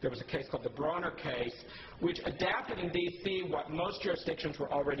 1972, there was a case called the Bronner case, which adapted in D.C. what most jurisdictions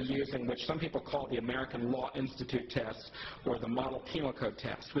were already using, which some people call the American Law Institute test or the Model Penal Code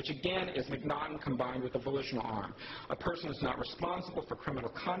test, which again is McNaughton combined with a volitional arm. A person is not responsible for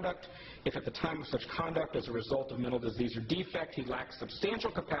criminal conduct if at the time of such conduct as a result of mental disease or defect he lacks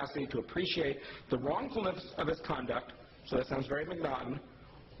substantial capacity to appreciate the wrongfulness of his conduct, so that sounds very McNaughton,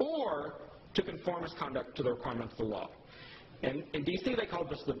 or to conform his conduct to the requirements of the law. And in D.C. they called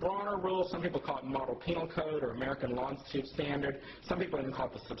this the Bronner Rule. Some people call it Model Penal Code or American Law Institute Standard. Some people even call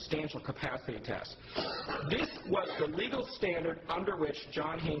it the Substantial Capacity Test. This was the legal standard under which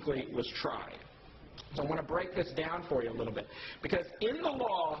John Hinckley was tried. So I want to break this down for you a little bit, because in the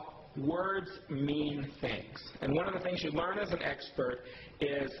law, words mean things. And one of the things you learn as an expert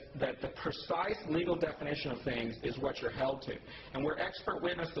is that the precise legal definition of things is what you're held to. And where expert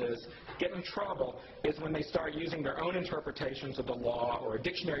witnesses get in trouble is when they start using their own interpretations of the law or a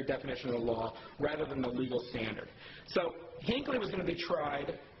dictionary definition of the law rather than the legal standard. So Hinckley was going to be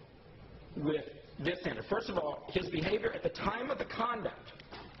tried with this standard. First of all, his behavior at the time of the conduct,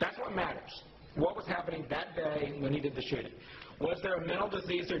 that's what matters. What was happening that day when he did the shooting? Was there a mental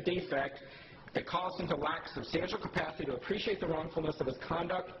disease or defect that caused him to lack substantial capacity to appreciate the wrongfulness of his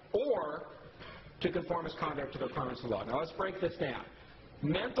conduct or to conform his conduct to the requirements of the law? Now let's break this down.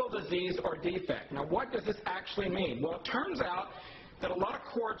 Mental disease or defect. Now what does this actually mean? Well, it turns out that a lot of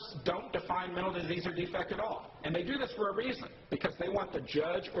courts don't define mental disease or defect at all. And they do this for a reason, because they want the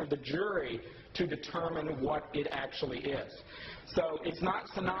judge or the jury to determine what it actually is. So it's not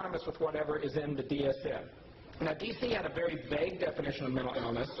synonymous with whatever is in the DSM. Now, D.C. had a very vague definition of mental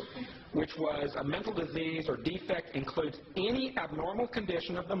illness, which was a mental disease or defect includes any abnormal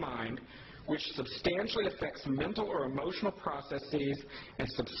condition of the mind which substantially affects mental or emotional processes and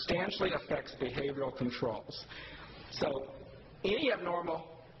substantially affects behavioral controls. So any abnormal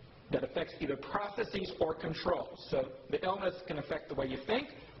that affects either processes or controls. So the illness can affect the way you think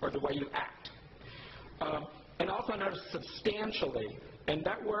or the way you act. And also notice substantially, and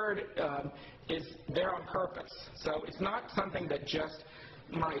that word is there on purpose. So it's not something that just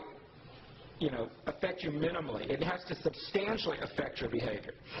might, affect you minimally. It has to substantially affect your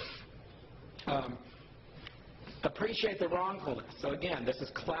behavior. Appreciate the wrongfulness. So again, this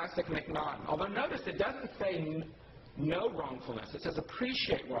is classic McNaughton. Although notice it doesn't say no wrongfulness. It says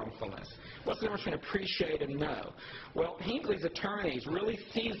appreciate wrongfulness. What's the difference between appreciate and know? Well, Hinckley's attorneys really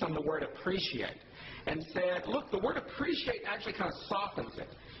seized on the word appreciate and said, look, the word appreciate actually kind of softens it.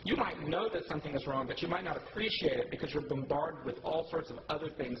 You might know that something is wrong, but you might not appreciate it because you're bombarded with all sorts of other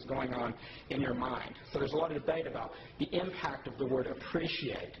things going on in your mind. So there's a lot of debate about the impact of the word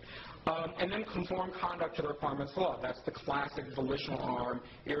appreciate. And then conform conduct to the requirements of law. That's the classic volitional arm,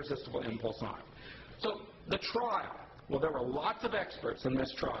 irresistible impulse arm. So the trial. Well, there were lots of experts in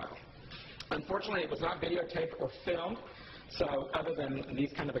this trial. Unfortunately, it was not videotaped or filmed, so other than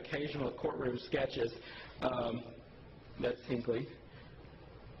these kind of occasional courtroom sketches, that's Hinckley,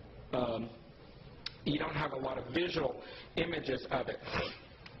 you don't have a lot of visual images of it.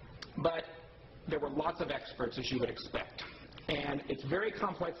 But there were lots of experts, as you would expect. And it's very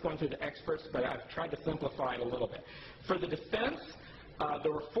complex going through the experts, but I've tried to simplify it a little bit. For the defense,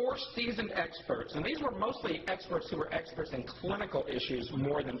 there were 4 seasoned experts, and these were mostly experts who were experts in clinical issues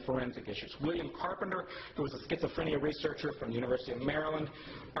more than forensic issues. William Carpenter, who was a schizophrenia researcher from the University of Maryland.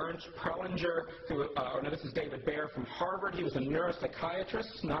 Ernst Prelinger, this is David Baer from Harvard. He was a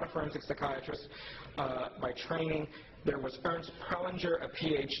neuropsychiatrist, not a forensic psychiatrist by training. There was Ernst Prelinger, a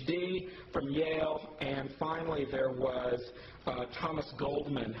PhD from Yale, and finally there was Thomas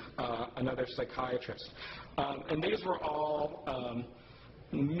Goldman, another psychiatrist. And these were all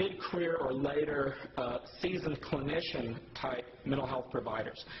mid-career or later seasoned clinician-type mental health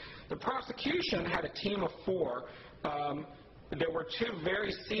providers. The prosecution had a team of 4. There were 2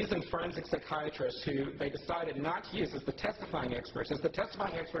 very seasoned forensic psychiatrists who they decided not to use as the testifying experts. As the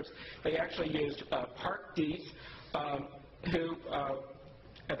testifying experts, they actually used Park Dietz, who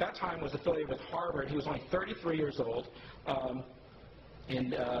at that time was affiliated with Harvard. He was only 33 years old.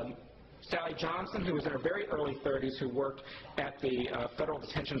 And Sally Johnson, who was in her very early 30s, who worked at the Federal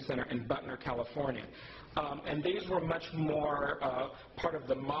Detention Center in Butner, California. And these were much more part of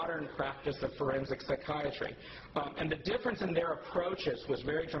the modern practice of forensic psychiatry. And the difference in their approaches was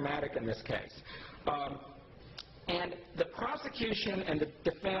very dramatic in this case. And the prosecution and the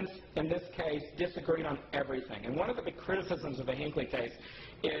defense in this case disagreed on everything. And one of the big criticisms of the Hinckley case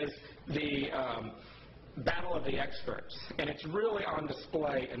is the battle of the experts, and it's really on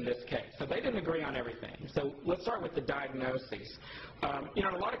display in this case. So they didn't agree on everything. So let's start with the diagnoses. In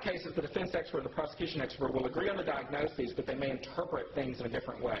a lot of cases, the defense expert and the prosecution expert will agree on the diagnoses, but they may interpret things in a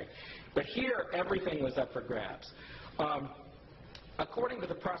different way. But here, everything was up for grabs. According to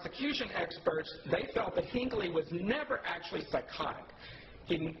the prosecution experts, they felt that Hinckley was never actually psychotic.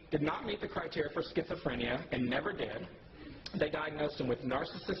 He did not meet the criteria for schizophrenia and never did. They diagnosed him with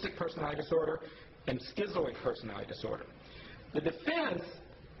narcissistic personality disorder and schizoid personality disorder. The defense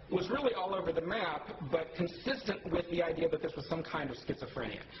was really all over the map, but consistent with the idea that this was some kind of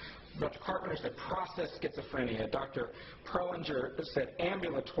schizophrenia. Dr. Carpenter said process schizophrenia. Dr. Prelinger said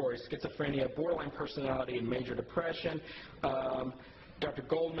ambulatory schizophrenia, borderline personality, and major depression. Dr.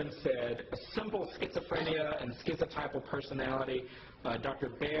 Goldman said a simple schizophrenia and schizotypal personality. Dr.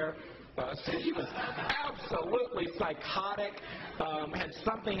 Baer said he was absolutely psychotic, had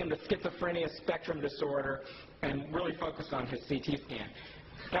something in the schizophrenia spectrum disorder, and really focused on his CT scan.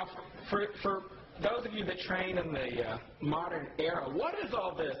 Now, for those of you that train in the modern era, what is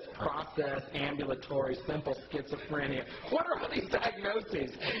all this process, ambulatory, simple schizophrenia? What are all these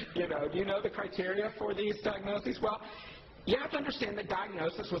diagnoses? Do you know the criteria for these diagnoses? Well, you have to understand that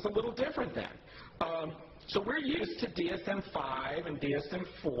diagnosis was a little different then. So we're used to DSM-5 and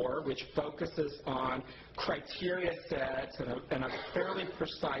DSM-4, which focuses on criteria sets and a fairly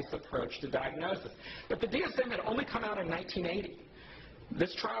precise approach to diagnosis. But the DSM had only come out in 1980.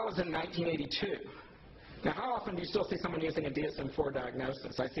 This trial is in 1982. Now, how often do you still see someone using a DSM-4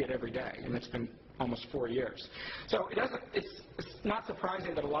 diagnosis? I see it every day, and it's been almost 4 years. So it's not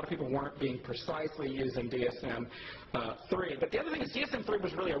surprising that a lot of people weren't being precisely using DSM-3. But the other thing is DSM-3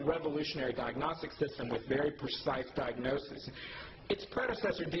 was really a revolutionary diagnostic system with very precise diagnosis. Its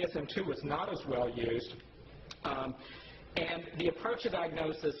predecessor, DSM-2, was not as well used, and the approach to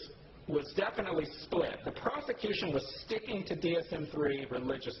diagnosis was definitely split. The prosecution was sticking to DSM-3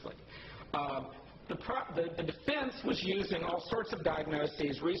 religiously. The defense was using all sorts of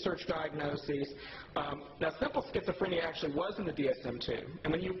diagnoses, research diagnoses. Now, simple schizophrenia actually was in the DSM-2.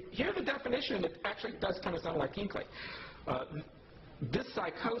 And when you hear the definition, it actually does kind of sound like Hinckley. This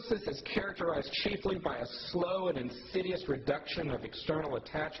psychosis is characterized chiefly by a slow and insidious reduction of external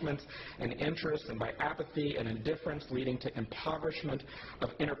attachments and interests, and by apathy and indifference, leading to impoverishment of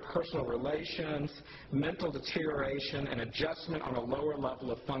interpersonal relations, mental deterioration, and adjustment on a lower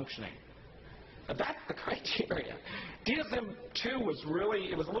level of functioning. That's the criteria. DSM-2 was really,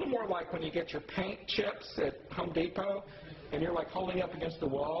 it was a little more like when you get your paint chips at Home Depot and you're like holding up against the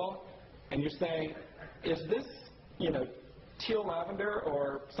wall and you're saying, is this, teal lavender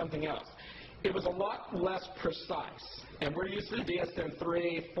or something else? it was a lot less precise. And we're used to the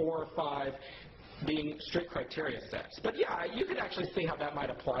DSM-3, 4, 5 being strict criteria sets. But yeah, you could actually see how that might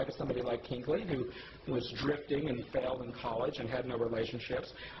apply to somebody like Hinckley, who was drifting and failed in college and had no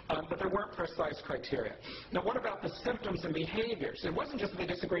relationships. But there weren't precise criteria. Now, what about the symptoms and behaviors? It wasn't just that they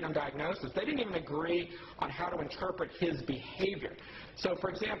disagreed on diagnosis. They didn't even agree on how to interpret his behavior. So,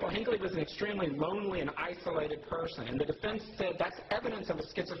 for example, Hinckley was an extremely lonely and isolated person, and the defense said that's evidence of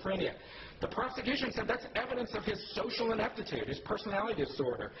his schizophrenia. The prosecution said that's evidence of his social ineptitude, his personality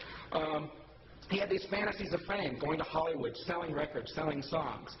disorder. He had these fantasies of fame, going to Hollywood, selling records, selling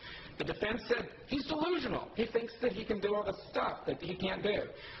songs. The defense said he's delusional. He thinks that he can do all the stuff that he can't do.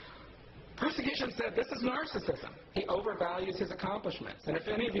 Prosecution said this is narcissism. He overvalues his accomplishments. And if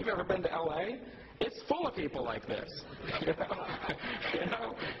any of you have ever been to L.A., it's full of people like this. You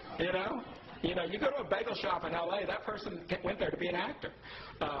go to a bagel shop in L.A., that person went there to be an actor.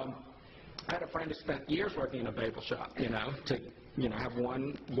 I had a friend who spent years working in a bagel shop, to have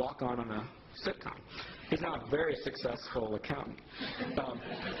one walk on a sitcom. He's now a very successful accountant.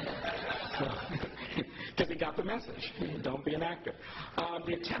 Because he got the message. Don't be an actor.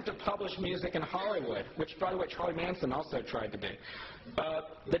 The attempt to publish music in Hollywood, which, by the way, Charlie Manson also tried to do.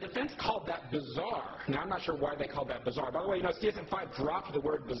 The defense called that bizarre. Now, I'm not sure why they called that bizarre. By the way, DSM-5 dropped the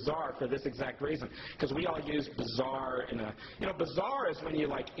word bizarre for this exact reason, because we all use bizarre in a... bizarre is when you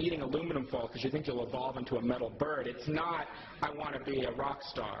like eating aluminum foil because you think you'll evolve into a metal bird. It's not, I want to be a rock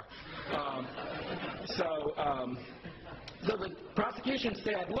star. So the prosecution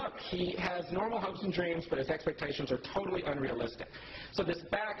said, look, he has normal hopes and dreams, but his expectations are totally unrealistic. So this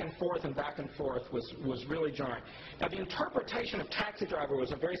back and forth was really jarring. Now, the interpretation of Taxi Driver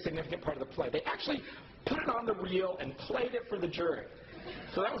was a very significant part of the play. They actually put it on the reel and played it for the jury.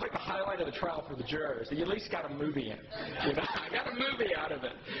 So that was like the highlight of the trial for the jurors. You at least got a movie in. I got a movie out of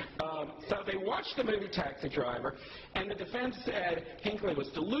it. So they watched the movie Taxi Driver, and the defense said Hinckley was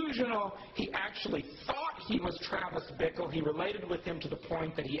delusional. He actually thought he was Travis Bickle. He related with him to the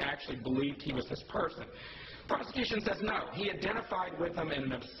point that he actually believed he was this person. Prosecution says no. He identified with him in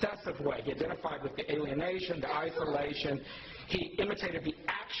an obsessive way. He identified with the alienation, the isolation. He imitated the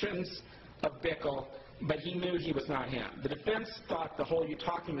actions of Bickle, but he knew he was not him. The defense thought the whole "you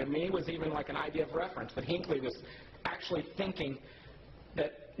talking to me" was even like an idea of reference, that Hinckley was actually thinking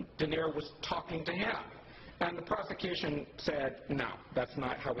that De Niro was talking to him. And the prosecution said, no, that's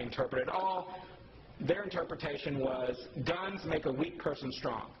not how we interpret it at all. Their interpretation was guns make a weak person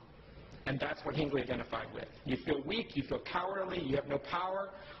strong. And that's what Hinckley identified with. You feel weak, you feel cowardly, you have no power.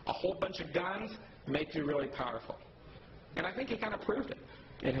 A whole bunch of guns make you really powerful. And I think he kind of proved it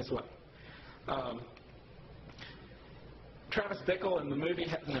in his way. Travis Bickle in the movie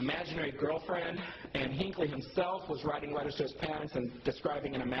had an imaginary girlfriend, and Hinckley himself was writing letters to his parents and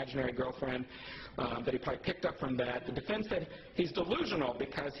describing an imaginary girlfriend that he probably picked up from that. The defense said he's delusional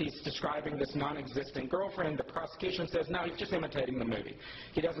because he's describing this non-existent girlfriend. The prosecution says, no, he's just imitating the movie.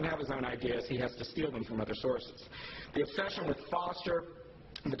 He doesn't have his own ideas. He has to steal them from other sources. The obsession with Foster,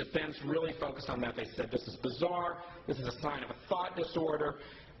 the defense really focused on that. They said this is bizarre. This is a sign of a thought disorder.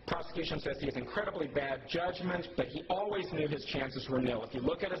 Prosecution says he has incredibly bad judgment, but he always knew his chances were nil. If you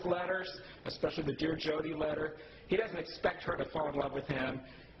look at his letters, especially the Dear Jody letter, he doesn't expect her to fall in love with him.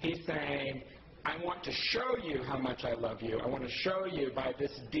 He's saying, I want to show you how much I love you. I want to show you by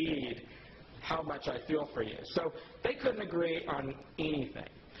this deed how much I feel for you. So they couldn't agree on anything.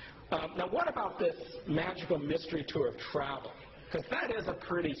 Now, what about this magical mystery tour of travel? Because that is a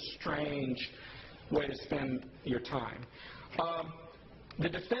pretty strange way to spend your time. The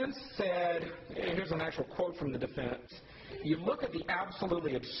defense said, here's an actual quote from the defense, you look at the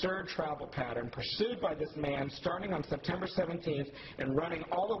absolutely absurd travel pattern pursued by this man starting on September 17th and running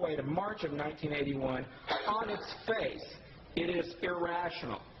all the way to March of 1981. On its face, it is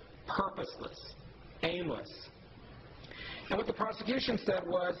irrational, purposeless, aimless. And what the prosecution said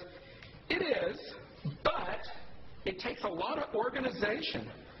was, it is, but it takes a lot of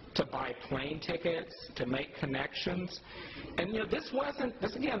organization to buy plane tickets, to make connections. And, this is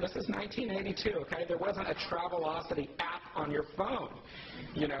 1982, okay? There wasn't a Travelocity app on your phone.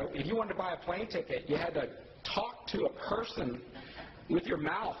 If you wanted to buy a plane ticket, you had to talk to a person with your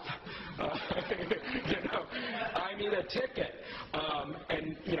mouth. I need a ticket.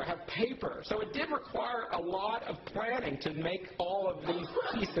 And, have paper. So it did require a lot of planning to make all of these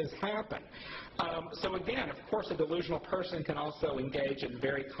pieces happen. So again, of course, a delusional person can also engage in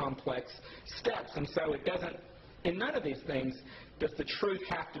very complex steps, and so it doesn't in none of these things does the truth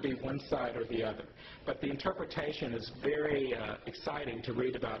have to be one side or the other. But the interpretation is very exciting to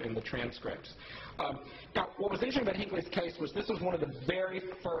read about in the transcripts. Now, what was interesting about Hinckley's case was this was one of the very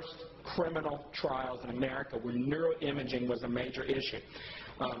first criminal trials in America where neuroimaging was a major issue.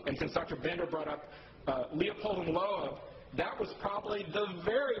 And since Dr. Bender brought up Leopold and Loeb, that was probably the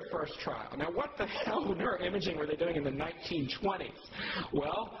very first trial. Now, what the hell neuroimaging were they doing in the 1920s?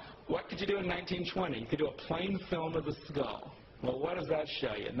 Well, what could you do in 1920? You could do a plain film of the skull. Well, what does that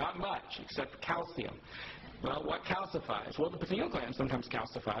show you? Not much, except calcium. Well, what calcifies? Well, the pineal gland sometimes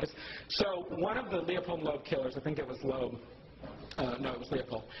calcifies. So one of the Leopold and Loeb killers, I think it was Loeb, no, it was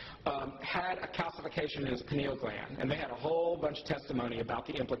Leopold, had a calcification in his pineal gland, and they had a whole bunch of testimony about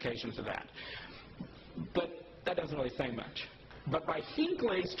the implications of that. But that doesn't really say much. But by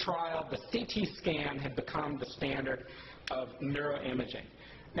Hinckley's trial, the CT scan had become the standard of neuroimaging.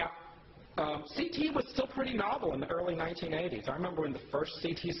 Now, CT was still pretty novel in the early 1980s. I remember when the first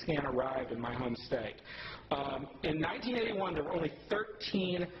CT scan arrived in my home state. In 1981, there were only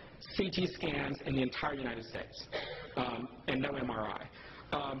 13 CT scans in the entire United States, and no MRI.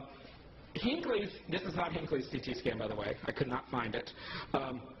 Hinckley's, this is not Hinckley's CT scan, by the way. I could not find it.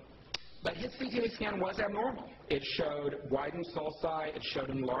 But his CT scan was abnormal. It showed widened sulci. It showed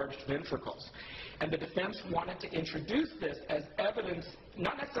enlarged ventricles. And the defense wanted to introduce this as evidence,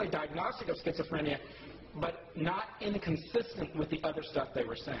 not necessarily diagnostic of schizophrenia, but not inconsistent with the other stuff they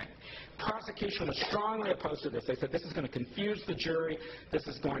were saying. Prosecution was strongly opposed to this. They said this is going to confuse the jury. This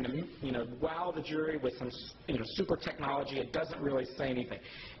is going to, wow the jury with some, super technology. It doesn't really say anything.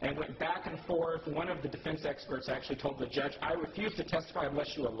 And it went back and forth. One of the defense experts actually told the judge, I refuse to testify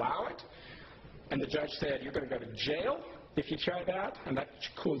unless you allow it. And the judge said, you're going to go to jail if you try that. And that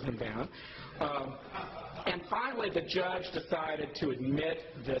cooled him down. And finally, the judge decided to admit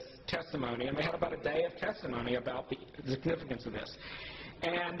this testimony, and they had about a day of testimony about the significance of this.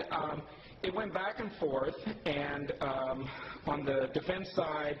 And it went back and forth, and on the defense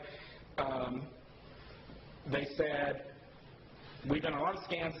side, they said, we've done a lot of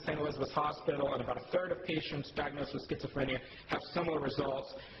scans at St. Elizabeth's Hospital, and about a third of patients diagnosed with schizophrenia have similar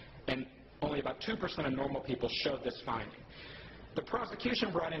results, and only about 2% of normal people showed this finding. The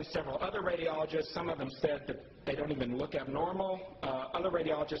prosecution brought in several other radiologists. Some of them said that they don't even look abnormal. Other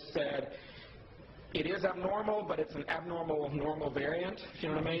radiologists said it is abnormal, but it's an abnormal normal variant, if you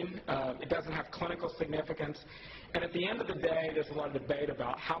know what I mean. It doesn't have clinical significance. And at the end of the day, there's a lot of debate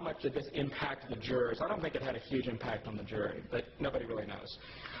about how much did this impact the jurors. I don't think it had a huge impact on the jury, but nobody really knows.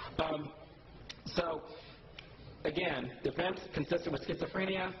 So, again, defense consistent with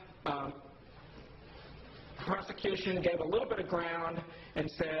schizophrenia. Prosecution gave a little bit of ground and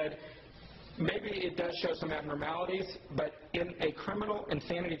said maybe it does show some abnormalities, but in a criminal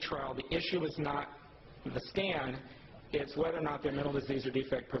insanity trial, the issue is not the scan, it's whether or not their mental disease or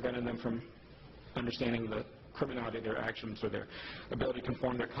defect prevented them from understanding the criminality of their actions or their ability to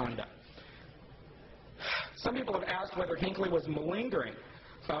conform their conduct. Some people have asked whether Hinckley was malingering.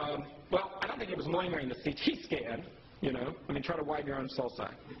 Well, I don't think he was malingering the CT scan. I mean, try to widen your own sulci.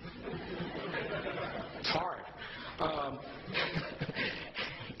 It's hard.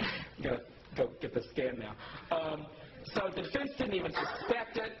 You gotta go get the scan now. So the defense didn't even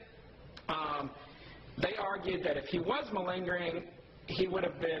suspect it. They argued that if he was malingering, he would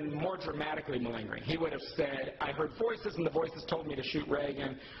have been more dramatically malingering. He would have said, I heard voices and the voices told me to shoot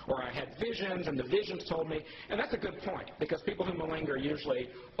Reagan, or I had visions and the visions told me. And that's a good point, because people who malinger usually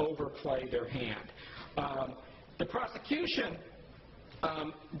overplay their hand. The prosecution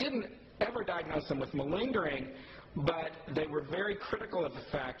didn't ever diagnose him with malingering, but they were very critical of the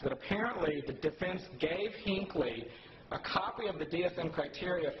fact that apparently the defense gave Hinckley a copy of the DSM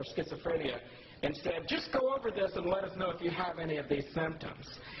criteria for schizophrenia and said, just go over this and let us know if you have any of these symptoms.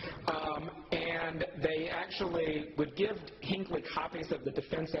 And they actually would give Hinckley copies of the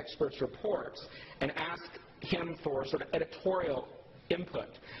defense experts' reports and ask him for sort of editorial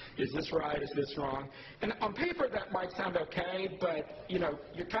input. Is this right? Is this wrong? And on paper that might sound okay, but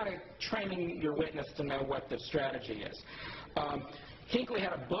you're kind of training your witness to know what the strategy is. Hinckley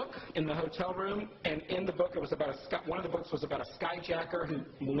had a book in the hotel room, and in the book it was about one of the books was about a skyjacker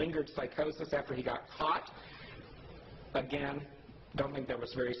who malingered psychosis after he got caught. Again, don't think that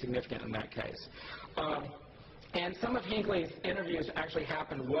was very significant in that case. And some of Hinckley's interviews actually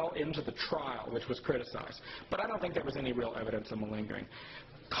happened well into the trial, which was criticized. But I don't think there was any real evidence of malingering.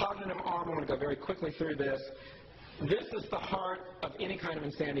 Cognitive arm, I'm going to go very quickly through this. This is the heart of any kind of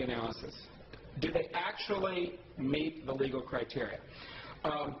insanity analysis. Do they actually meet the legal criteria?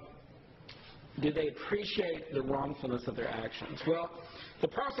 Do they appreciate the wrongfulness of their actions? Well, the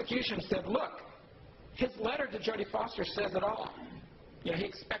prosecution said, look, His letter to Jodie Foster says it all. You know, he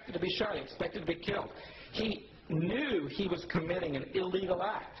expected to be shot. He expected to be killed. He knew he was committing an illegal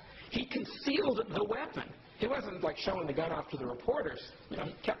act. He concealed the weapon. He wasn't like showing the gun off to the reporters. You know,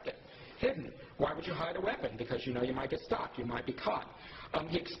 he kept it hidden. Why would you hide a weapon? Because you know you might get stopped. You might be caught.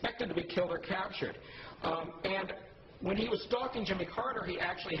 He expected to be killed or captured. And when he was stalking Jimmy Carter, he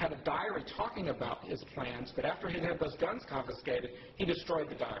actually had a diary talking about his plans, but after he had those guns confiscated, he destroyed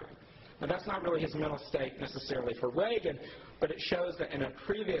the diary. Now, that's not really his mental state necessarily for Reagan, but it shows that in a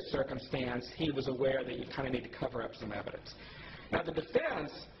previous circumstance, he was aware that you kind of need to cover up some evidence. Now, the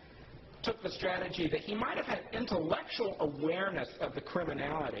defense took the strategy that he might have had intellectual awareness of the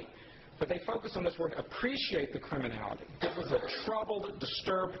criminality, but they focused on this word, appreciate the criminality. This was a troubled,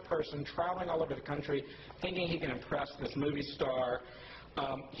 disturbed person traveling all over the country, thinking he can impress this movie star.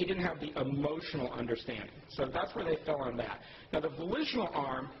 He didn't have the emotional understanding. So that's where they fell on that. Now, the volitional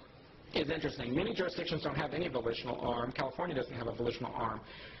arm is interesting. Many jurisdictions don't have any volitional arm. California doesn't have a volitional arm.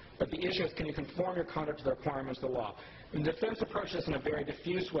 But the issue is, can you conform your conduct to the requirements of the law? The defense approached this in a very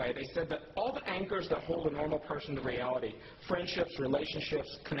diffuse way. They said that all the anchors that hold a normal person to reality, friendships, relationships,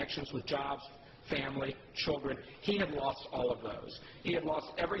 connections with jobs, family, children, he had lost all of those. He had lost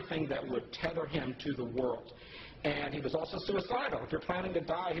everything that would tether him to the world. And he was also suicidal. If you're planning to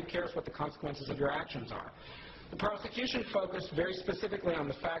die, who cares what the consequences of your actions are? The prosecution focused very specifically on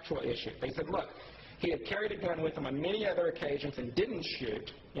the factual issue. They said, look, he had carried a gun with him on many other occasions and didn't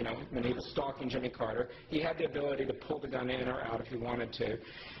shoot, you know, when he was stalking Jimmy Carter. He had the ability to pull the gun in or out if he wanted to.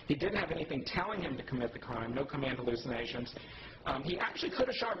 He didn't have anything telling him to commit the crime, no command hallucinations. He actually could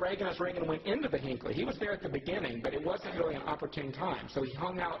have shot Reagan as Reagan went into the Hinckley. He was there at the beginning, but it wasn't really an opportune time. So he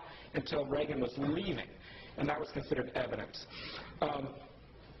hung out until Reagan was leaving, and that was considered evidence.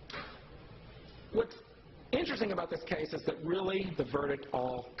 What's interesting about this case is that really the verdict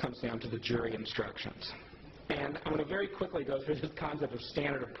all comes down to the jury instructions. And I'm going to very quickly go through this concept of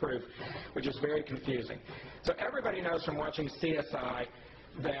standard of proof, which is very confusing. So everybody knows from watching CSI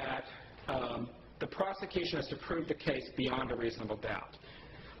that the prosecution has to prove the case beyond a reasonable doubt.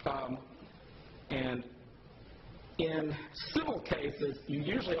 And in civil cases, you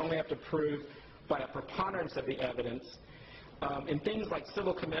usually only have to prove by a preponderance of the evidence. In things like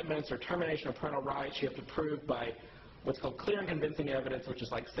civil commitments or termination of parental rights, you have to prove by what's called clear and convincing evidence, which is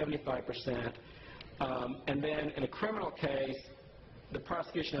like 75%. And then in a criminal case, the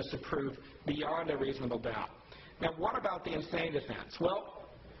prosecution has to prove beyond a reasonable doubt. Now, what about the insane defense? Well,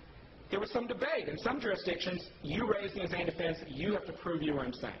 there was some debate. In some jurisdictions, you raise the insane defense, you have to prove you were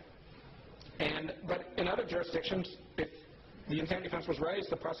insane. But in other jurisdictions, if the insane defense was raised,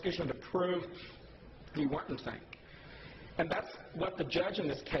 the prosecution had to prove you weren't insane. And that's what the judge in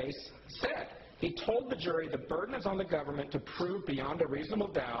this case said. He told the jury the burden is on the government to prove beyond a reasonable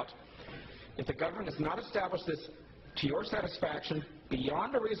doubt. If the government has not established this to your satisfaction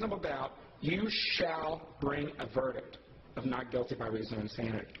beyond a reasonable doubt, you shall bring a verdict of not guilty by reason of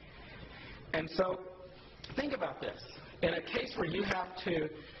insanity. And so think about this. In a case where you have to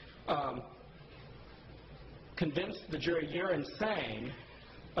convince the jury you're insane,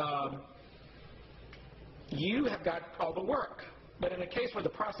 you have got all the work. But in a case where the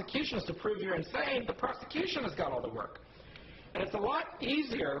prosecution is to prove you're insane, the prosecution has got all the work. And it's a lot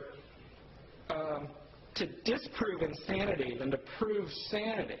easier to disprove insanity than to prove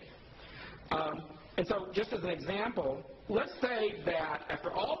sanity. And so just as an example, let's say that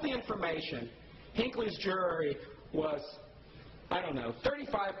after all the information, Hinckley's jury was,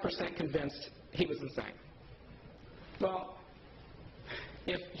 35% convinced he was insane. Well,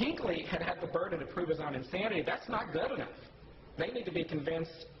 if Hinckley had the burden to prove his own insanity, that's not good enough. They need to be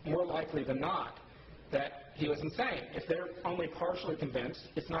convinced, more likely than not, that he was insane. If they're only partially convinced,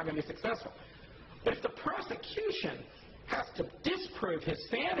 it's not going to be successful. But if the prosecution has to disprove his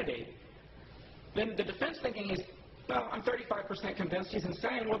sanity, then the defense thinking I'm 35% convinced he's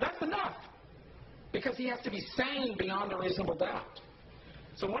insane. Well, that's enough, because he has to be sane beyond a reasonable doubt.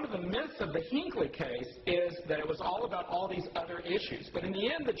 So one of the myths of the Hinckley case is that it was all about all these other issues. But in the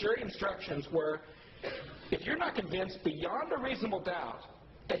end, the jury instructions were, if you're not convinced beyond a reasonable doubt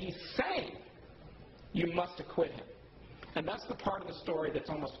that he's sane, you must acquit him. And that's the part of the story that's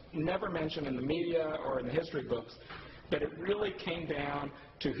almost never mentioned in the media or in the history books, but it really came down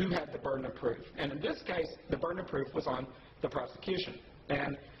to who had the burden of proof. And in this case, the burden of proof was on the prosecution.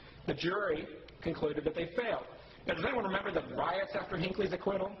 And the jury concluded that they failed. Now, does anyone remember the riots after Hinckley's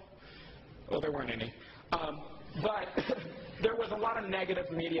acquittal? Well, there weren't any. But there was a lot of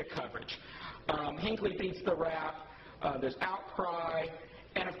negative media coverage. Hinckley beats the rap. There's outcry.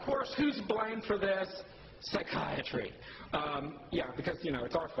 And, of course, who's blamed for this? Psychiatry. Because,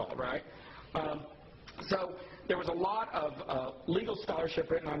 it's our fault, right? So there was a lot of legal scholarship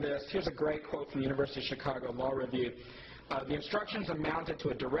written on this. Here's a great quote from the University of Chicago Law Review. The instructions amounted to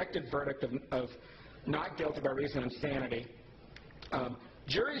a directed verdict of not guilty by reason of insanity.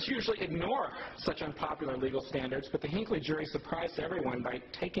 Juries usually ignore such unpopular legal standards, but the Hinckley jury surprised everyone by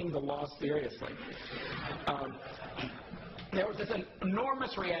taking the law seriously. There was this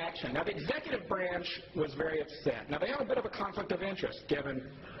enormous reaction. Now, the executive branch was very upset. Now, they had a bit of a conflict of interest, given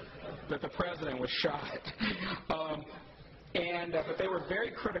that the president was shot. But they were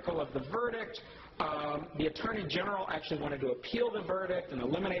very critical of the verdict. The Attorney General actually wanted to appeal the verdict and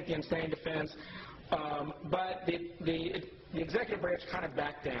eliminate the insane defense. But the executive branch kind of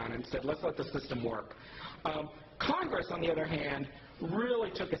backed down and said, let's let the system work. Congress, on the other hand, really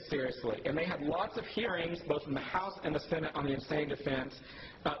took it seriously, and they had lots of hearings, both in the House and the Senate, on the insane defense.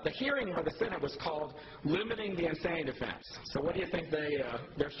 The hearing for the Senate was called Limiting the Insane Defense. So what do you think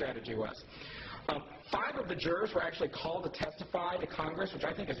their strategy was? 5 of the jurors were actually called to testify to Congress, which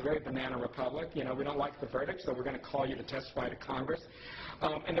I think is very banana republic. You know, we don't like the verdict, so we're going to call you to testify to Congress.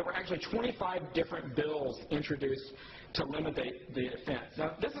 And there were actually 25 different bills introduced to limit the defense.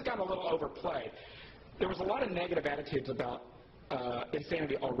 Now, this has gotten a little overplayed. There was a lot of negative attitudes about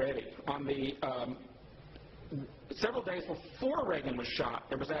insanity already. On the several days before Reagan was shot,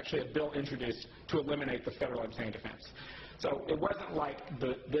 there was actually a bill introduced to eliminate the federal insane defense. So it wasn't like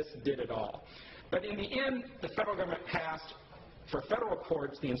this did it all. But in the end, the federal government passed, for federal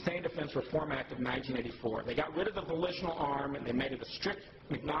courts, the Insane Defense Reform Act of 1984. They got rid of the volitional arm, and they made it a strict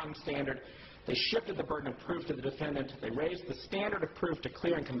McNaughton standard. They shifted the burden of proof to the defendant. They raised the standard of proof to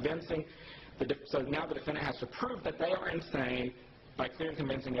clear and convincing. So now the defendant has to prove that they are insane by clear and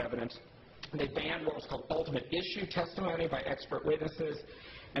convincing evidence. They banned what was called ultimate issue testimony by expert witnesses,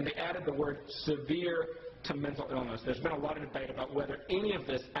 and they added the word severe to mental illness. There's been a lot of debate about whether any of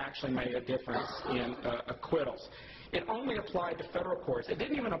this actually made a difference in acquittals. It only applied to federal courts. It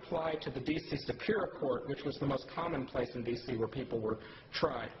didn't even apply to the D.C. Superior Court, which was the most common place in D.C. where people were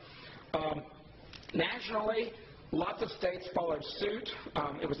tried. Nationally, lots of states followed suit.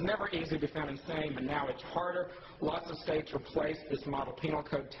 It was never easy to be found insane, but now it's harder. Lots of states replaced this model penal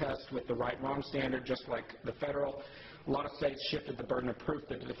code test with the right-wrong standard, just like the federal. A lot of states shifted the burden of proof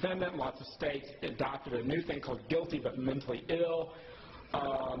to the defendant. Lots of states adopted a new thing called guilty but mentally ill.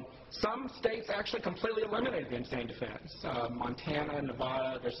 Some states actually completely eliminated the insane defense. Montana,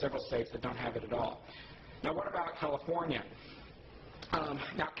 Nevada, there's several states that don't have it at all. Now, what about California?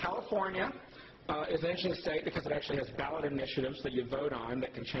 Now, California is an interesting state because it actually has ballot initiatives that you vote on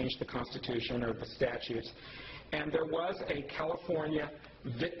that can change the Constitution or the statutes. And there was a California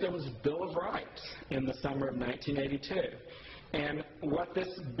Victims' Bill of Rights in the summer of 1982. And what this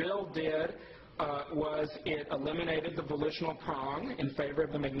bill did was it eliminated the volitional prong in favor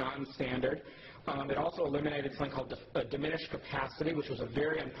of the McNaughton standard. It also eliminated something called diminished capacity, which was a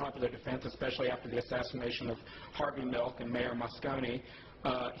very unpopular defense, especially after the assassination of Harvey Milk and Mayor Moscone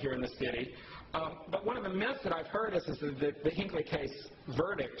here in the city. But one of the myths that I've heard is that the Hinckley case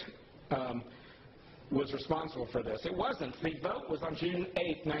verdict was responsible for this. It wasn't. The vote was on June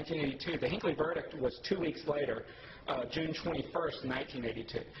 8, 1982. The Hinckley verdict was 2 weeks later, June 21st,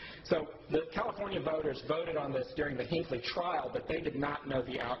 1982. So the California voters voted on this during the Hinckley trial, but they did not know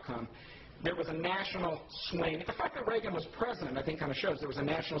the outcome. There was a national swing. The fact that Reagan was president, I think, kind of shows there was a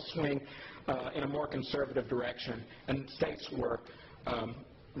national swing in a more conservative direction, and states were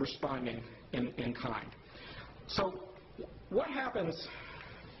responding in kind. So what happens?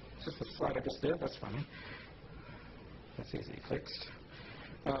 This is the slide I just did. That's funny. That's easy fixed.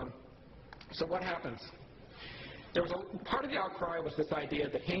 So what happens? There was part of the outcry was this idea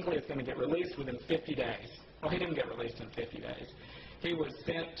that Hinckley is going to get released within 50 days. Well, he didn't get released in 50 days. He was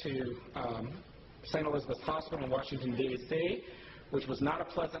sent to St. Elizabeth's Hospital in Washington, D.C., which was not a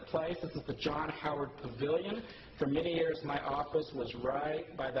pleasant place. This is the John Howard Pavilion. For many years, my office was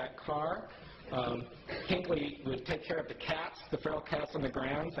right by that car. Hinckley would take care of the cats, the feral cats on the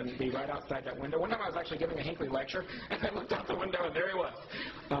grounds, and be right outside that window. One time I was actually giving a Hinckley lecture, and I looked out the window, and there he was.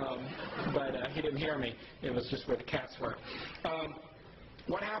 But he didn't hear me. It was just where the cats were.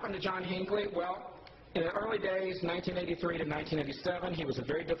 What happened to John Hinckley? Well, in the early days, 1983 to 1987, he was a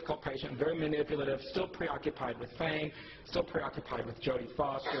very difficult patient, very manipulative, still preoccupied with fame, still preoccupied with Jodie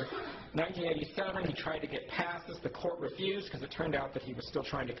Foster. 1987, he tried to get past this. The court refused because it turned out that he was still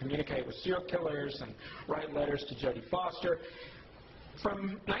trying to communicate with serial killers and write letters to Jodie Foster.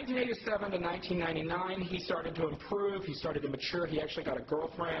 From 1987 to 1999, he started to improve. He started to mature. He actually got a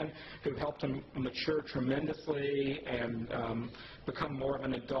girlfriend who helped him mature tremendously and become more of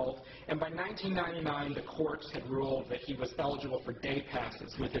an adult. And by 1999, the courts had ruled that he was eligible for day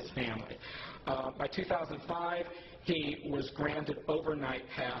passes with his family. By 2005, he was granted overnight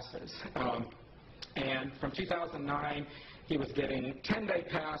passes. And from 2009, he was getting 10-day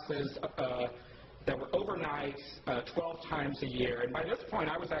passes that were overnights 12 times a year. And by this point,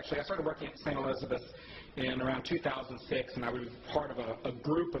 I started working at St. Elizabeth's in around 2006, and I was part of a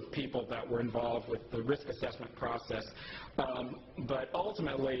group of people that were involved with the risk assessment process. But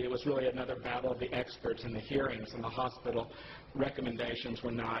ultimately, it was really another battle of the experts in the hearings, and the hospital recommendations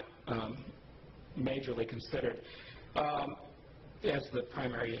were not majorly considered as the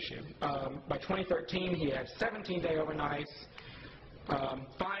primary issue. By 2013, he had 17-day overnights.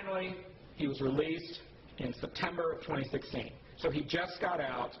 Finally, he was released in September of 2016. So he just got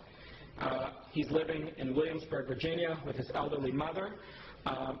out. He's living in Williamsburg, Virginia with his elderly mother,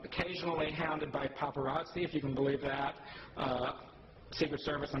 occasionally hounded by paparazzi, if you can believe that. Secret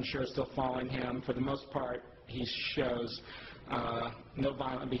Service, I'm sure, is still following him. For the most part, he shows no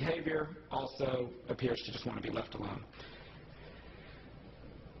violent behavior, also appears to just want to be left alone.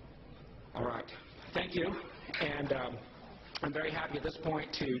 All right. Thank you. And I'm very happy at this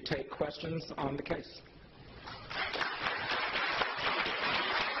point to take questions on the case.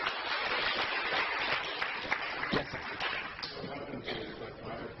 Yes, sir.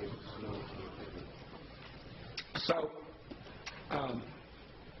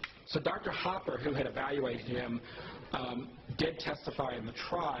 So Dr. Hopper, who had evaluated him, did testify in the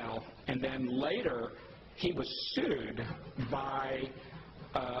trial, and then later he was sued by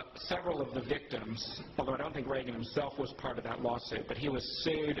several of the victims, although I don't think Reagan himself was part of that lawsuit, but he was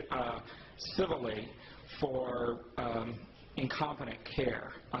sued civilly for incompetent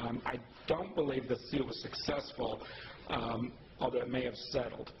care. I don't believe the suit was successful, although it may have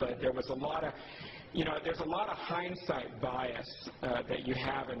settled. But there was a lot of, there's a lot of hindsight bias that you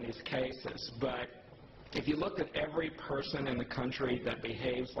have in these cases. But if you look at every person in the country that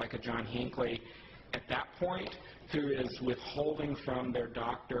behaves like a John Hinckley at that point, who is withholding from their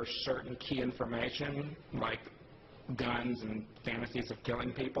doctor certain key information, like guns and fantasies of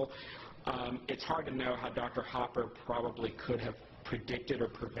killing people, it's hard to know how Dr. Hopper probably could have predicted or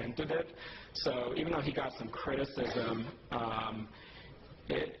prevented it. So even though he got some criticism,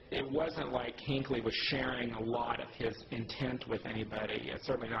 it wasn't like Hinckley was sharing a lot of his intent with anybody,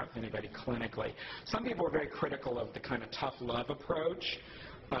 certainly not with anybody clinically. Some people were very critical of the kind of tough love approach.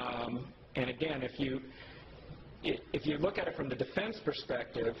 And again, if you look at it from the defense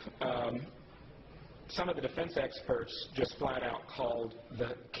perspective, some of the defense experts just flat out called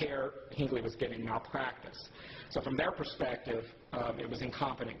the care Hinckley was getting malpractice. So from their perspective, it was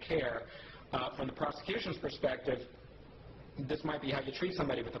incompetent care. From the prosecution's perspective, this might be how you treat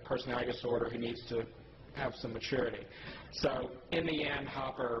somebody with a personality disorder who needs to have some maturity. So in the end,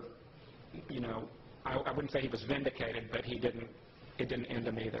 Hopper, I wouldn't say he was vindicated, but it didn't end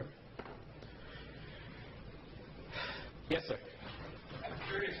him either. Yes, sir. I'm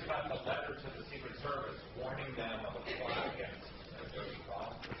curious about the letter to the Secret Service warning them of a plot against Jody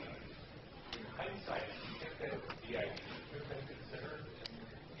Foster. In hindsight, do you think that the idea could have been considered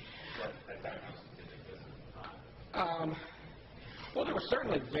that diagnosis didn't exist at the time? Well, there were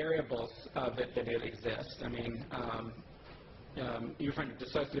certainly variables of it that did exist. I mean, you're referring to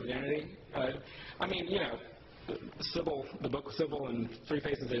dissociative identity? The book Sybil and Three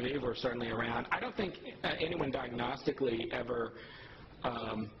Faces of Eve were certainly around. I don't think anyone diagnostically ever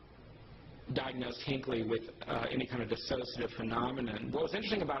diagnosed Hinckley with any kind of dissociative phenomenon. What was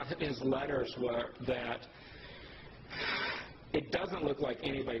interesting about his letters were that it doesn't look like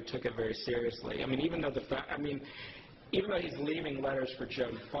anybody took it very seriously. I mean, even though he's leaving letters for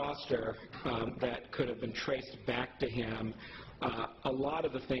Jody Foster that could have been traced back to him, a lot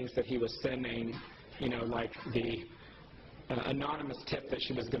of the things that he was sending, like the anonymous tip that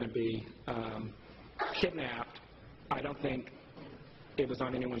she was going to be kidnapped, I don't think it was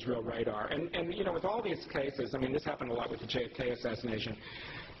on anyone's real radar. And with all these cases, I mean, this happened a lot with the JFK assassination,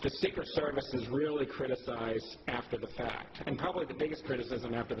 the Secret Service is really criticized after the fact. And probably the biggest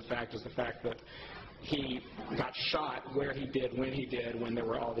criticism after the fact is the fact that he got shot where he did, when there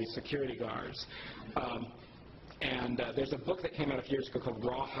were all these security guards. There's a book that came out a few years ago called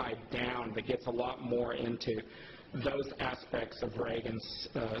Rawhide Down that gets a lot more into those aspects of Reagan's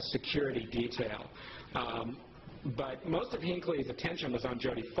security detail. But most of Hinckley's attention was on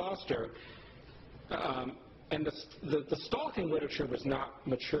Jody Foster. And the stalking literature was not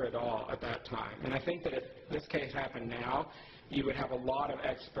mature at all at that time. And I think that if this case happened now, you would have a lot of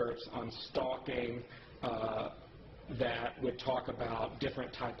experts on stalking that would talk about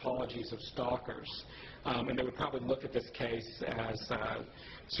different typologies of stalkers. And they would probably look at this case as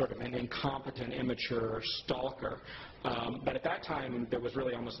sort of an incompetent, immature stalker. But at that time, there was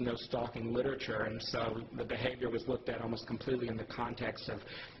really almost no stalking literature, and so the behavior was looked at almost completely in the context of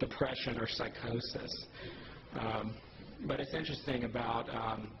depression or psychosis. But it's interesting about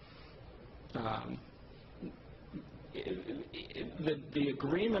the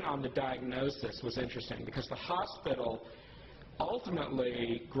agreement on the diagnosis was interesting because the hospital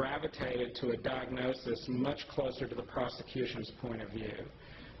ultimately gravitated to a diagnosis much closer to the prosecution's point of view.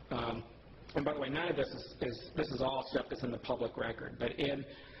 And by the way, none of this is all stuff that's in the public record, but in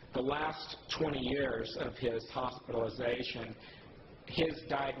the last 20 years of his hospitalization, his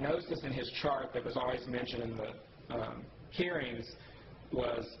diagnosis and his chart that was always mentioned in the hearings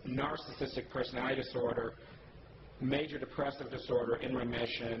was narcissistic personality disorder, major depressive disorder in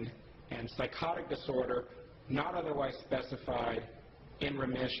remission, and psychotic disorder not otherwise specified in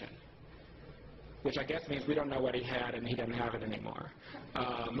remission, which I guess means we don't know what he had and he doesn't have it anymore.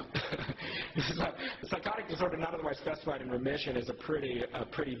 Psychotic disorder not otherwise specified in remission is a pretty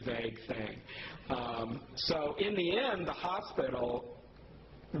vague thing. So in the end, the hospital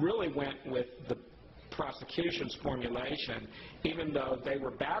really went with the prosecution's formulation, even though they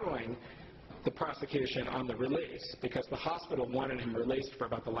were battling the prosecution on the release, because the hospital wanted him released for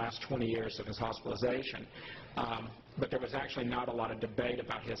about the last 20 years of his hospitalization. But there was actually not a lot of debate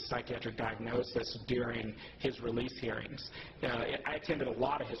about his psychiatric diagnosis during his release hearings. I attended a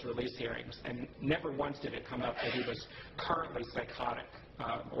lot of his release hearings, and never once did it come up that he was currently psychotic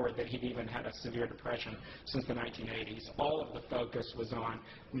or that he'd even had a severe depression since the 1980s. All of the focus was on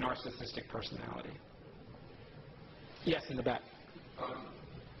narcissistic personality. Yes, in the back.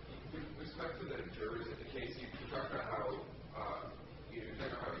 With respect to the jurors in the case, you talked about how you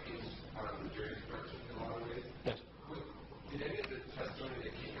talked about how it changed the jury instruction in a lot of ways. Yes. Did any of the testimony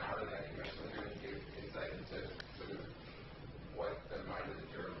that came out of that congressional hearing give insight into sort of what the mind of the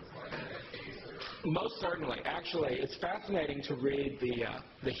juror was like in that case? Most certainly. Actually, it's fascinating to read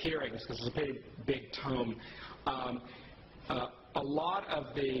the hearings because it's a pretty big tome. A lot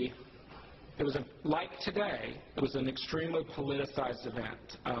of it was like today, it was an extremely politicized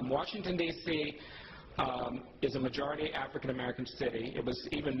event. Washington, D.C. Is a majority African-American city. It was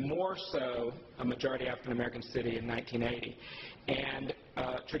even more so a majority African-American city in 1980. And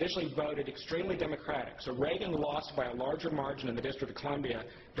traditionally voted extremely Democratic. So Reagan lost by a larger margin in the District of Columbia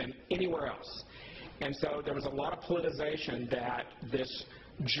than anywhere else. And so there was a lot of politicization that this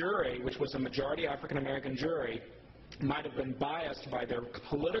jury, which was a majority African-American jury, might have been biased by their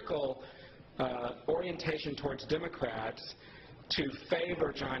political orientation towards Democrats to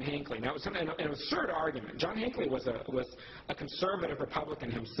favor John Hinckley. Now, it was an absurd argument. John Hinckley was a conservative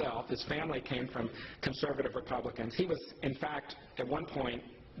Republican himself. His family came from conservative Republicans. He was, in fact, at one point,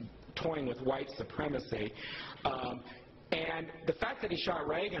 toying with white supremacy. And the fact that he shot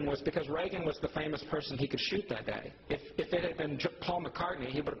Reagan was because Reagan was the famous person he could shoot that day. If it had been Paul McCartney,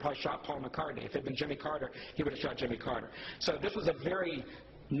 he would have probably shot Paul McCartney. If it had been Jimmy Carter, he would have shot Jimmy Carter. So this was a very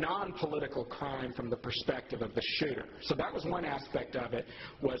non-political crime from the perspective of the shooter. So that was one aspect of it,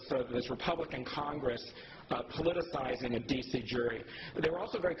 was this Republican Congress politicizing a D.C. jury. They were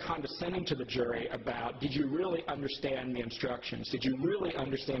also very condescending to the jury about, did you really understand the instructions? Did you really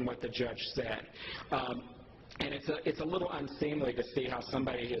understand what the judge said? And it's a little unseemly to see how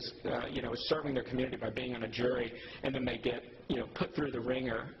somebody is, is serving their community by being on a jury, and then they get, put through the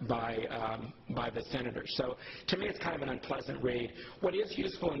ringer by the senators. So to me, it's kind of an unpleasant read. What is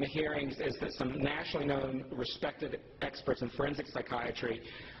useful in the hearings is that some nationally known, respected experts in forensic psychiatry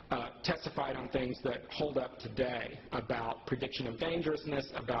testified on things that hold up today about prediction of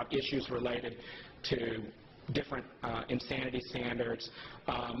dangerousness, about issues related to different insanity standards.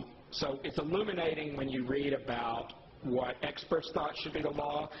 So it's illuminating when you read about what experts thought should be the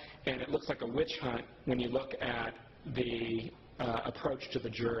law, and it looks like a witch hunt when you look at the approach to the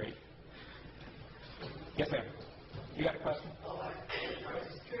jury. Yes, ma'am. You got a question? I was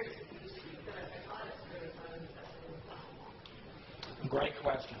just curious if you used to be psychotic or Great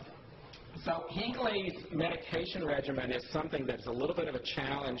question. So Hinckley's medication regimen is something that's a little bit of a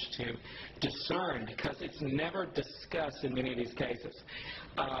challenge to discern because it's never discussed in many of these cases.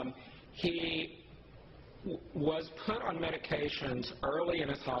 He was put on medications early in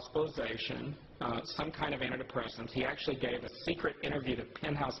his hospitalization, some kind of antidepressants. He actually gave a secret interview to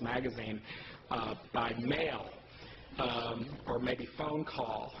Penthouse magazine by mail or maybe phone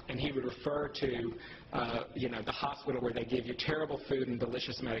call, and he would refer to, the hospital where they give you terrible food and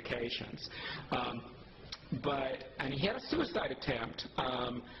delicious medications. And he had a suicide attempt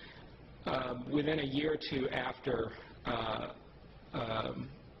within a year or two after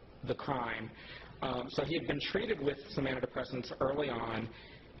the crime. So he had been treated with some antidepressants early on.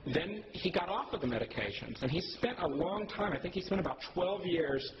 Then he got off of the medications, and he spent a long time. I think he spent about 12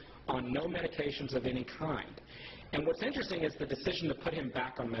 years on no medications of any kind. And what's interesting is the decision to put him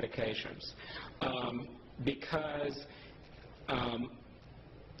back on medications, because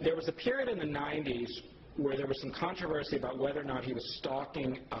there was a period in the 90s where there was some controversy about whether or not he was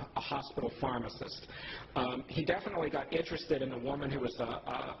stalking a hospital pharmacist. He definitely got interested in a woman who was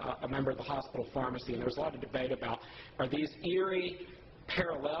a member of the hospital pharmacy, and there was a lot of debate about, are these eerie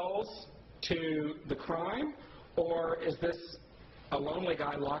parallels to the crime, or is this a lonely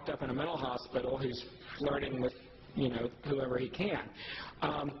guy locked up in a mental hospital who's flirting with, whoever he can?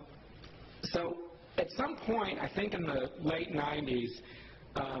 So at some point, I think in the late 90s,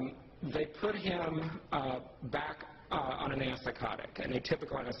 they put him back on an antipsychotic, an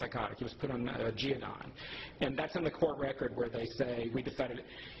atypical antipsychotic. He was put on Geodon. And that's in the court record where they say we decided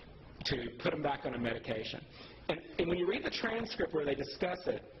to put him back on a medication. And when you read the transcript where they discuss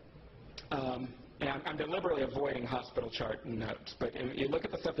it, and I'm deliberately avoiding hospital chart and notes, but if you look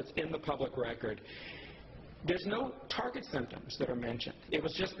at the stuff that's in the public record, there's no target symptoms that are mentioned. It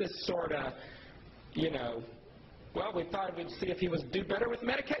was just this sort of, well, we thought we'd see if he would do better with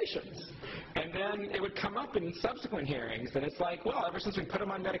medications. And then it would come up in subsequent hearings, and it's like, well, ever since we put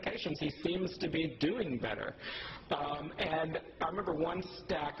him on medications, he seems to be doing better. And I remember one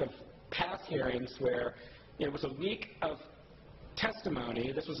stack of past hearings where it was a week of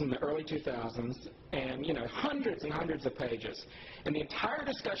testimony. This was in the early 2000s, and, hundreds and hundreds of pages. And the entire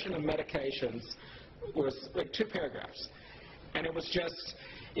discussion of medications was like 2 paragraphs. And it was just,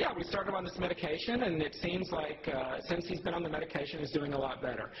 yeah, we started him on this medication, and it seems like since he's been on the medication, he's doing a lot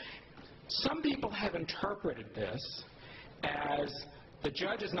better. Some people have interpreted this as the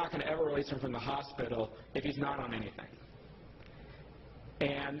judge is not going to ever release him from the hospital if he's not on anything.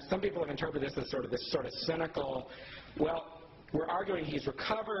 And some people have interpreted this as sort of cynical, well, we're arguing he's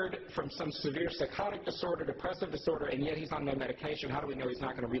recovered from some severe psychotic disorder, depressive disorder, and yet he's on no medication. How do we know he's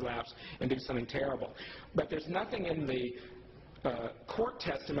not going to relapse and do something terrible? But there's nothing in the court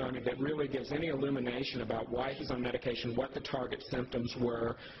testimony that really gives any illumination about why he's on medication, what the target symptoms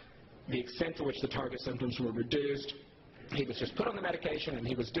were, the extent to which the target symptoms were reduced. He was just put on the medication, and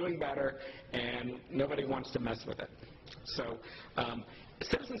he was doing better, and nobody wants to mess with it. So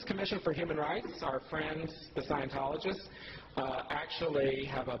Citizens Commission for Human Rights, our friends, the Scientologists, actually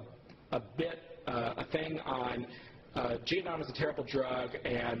have a thing on Geodon is a terrible drug,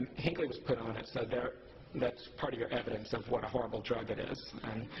 and Hinckley was put on it, so that's part of your evidence of what a horrible drug it is.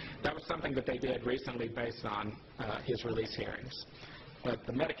 And that was something that they did recently based on his release hearings. But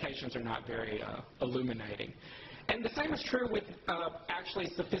the medications are not very illuminating. And the same is true with actually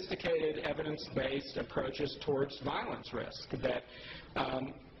sophisticated evidence-based approaches towards violence risk. That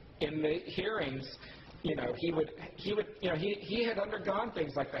in the hearings, he had undergone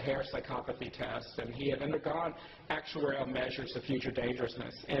things like the hair psychopathy test, and he had undergone actuarial measures of future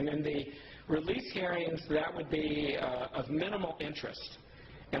dangerousness. And in the release hearings, that would be of minimal interest.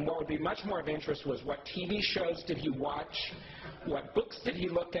 And what would be much more of interest was what TV shows did he watch, what books did he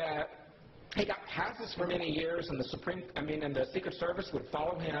look at. He got passes for many years, and the Secret Service would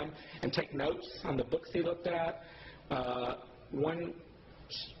follow him and take notes on the books he looked at. One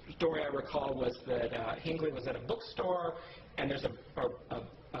story I recall was that Hinckley was at a bookstore, and there's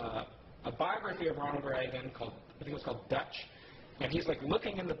a biography of Ronald Reagan called, I think it was called Dutch, and he's like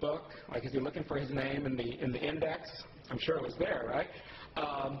looking in the book, like is he looking for his name in the index? I'm sure it was there, right?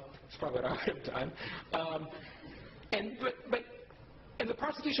 It's probably what I would have done. And the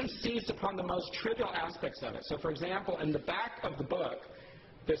prosecution seized upon the most trivial aspects of it. So, for example, in the back of the book,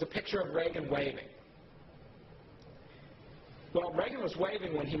 there's a picture of Reagan waving. Well, Reagan was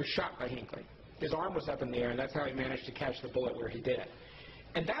waving when he was shot by Hinckley. His arm was up in the air, and that's how he managed to catch the bullet where he did.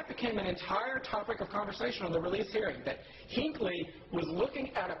 And that became an entire topic of conversation on the release hearing, that Hinckley was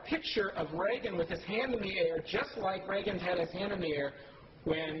looking at a picture of Reagan with his hand in the air, just like Reagan had his hand in the air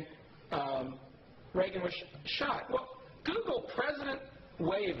when Reagan was shot. Well, Google President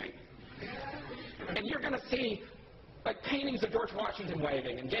waving, and you're going to see like paintings of George Washington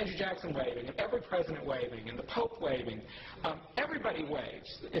waving, and Andrew Jackson waving, and every president waving, and the Pope waving. Everybody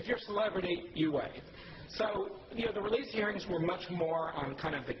waves. If you're a celebrity, you wave. So, the release hearings were much more on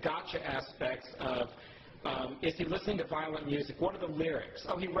kind of the gotcha aspects of Is he listening to violent music? What are the lyrics?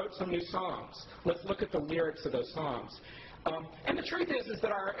 Oh, he wrote some new songs. Let's look at the lyrics of those songs. And the truth is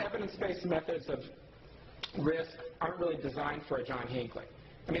that our evidence-based methods of risk aren't really designed for a John Hinckley.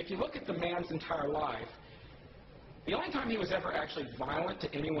 I mean, if you look at the man's entire life, the only time he was ever actually violent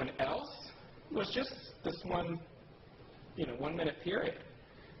to anyone else was just this one, 1 minute period.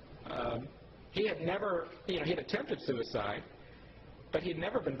 He had never, he had attempted suicide, but he had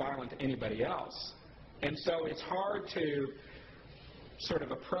never been violent to anybody else. And so it's hard to sort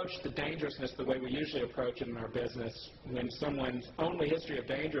of approach the dangerousness the way we usually approach it in our business when someone's only history of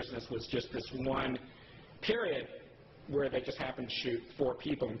dangerousness was just this one period where they just happened to shoot 4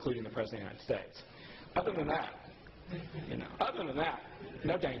 people, including the President of the United States. Other than that,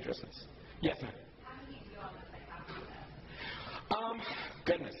 no dangerousness. Yes, ma'am? How do you do on the psychology test?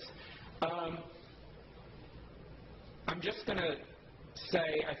 Goodness. I'm just going to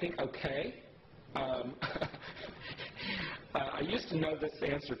say I think okay. I used to know this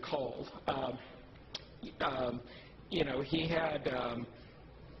answer cold.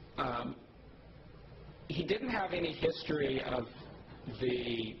 He didn't have any history of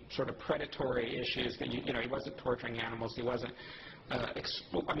the sort of predatory issues that he wasn't torturing animals. He wasn't,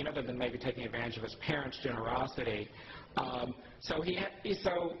 other than maybe taking advantage of his parents' generosity. So he had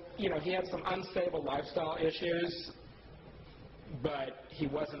some unstable lifestyle issues, but he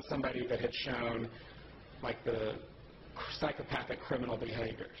wasn't somebody that had shown like the psychopathic criminal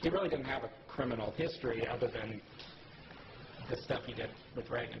behavior. He really didn't have a criminal history other than the stuff he did with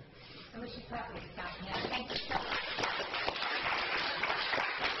Reagan. And we should probably stop now. Thank you so much.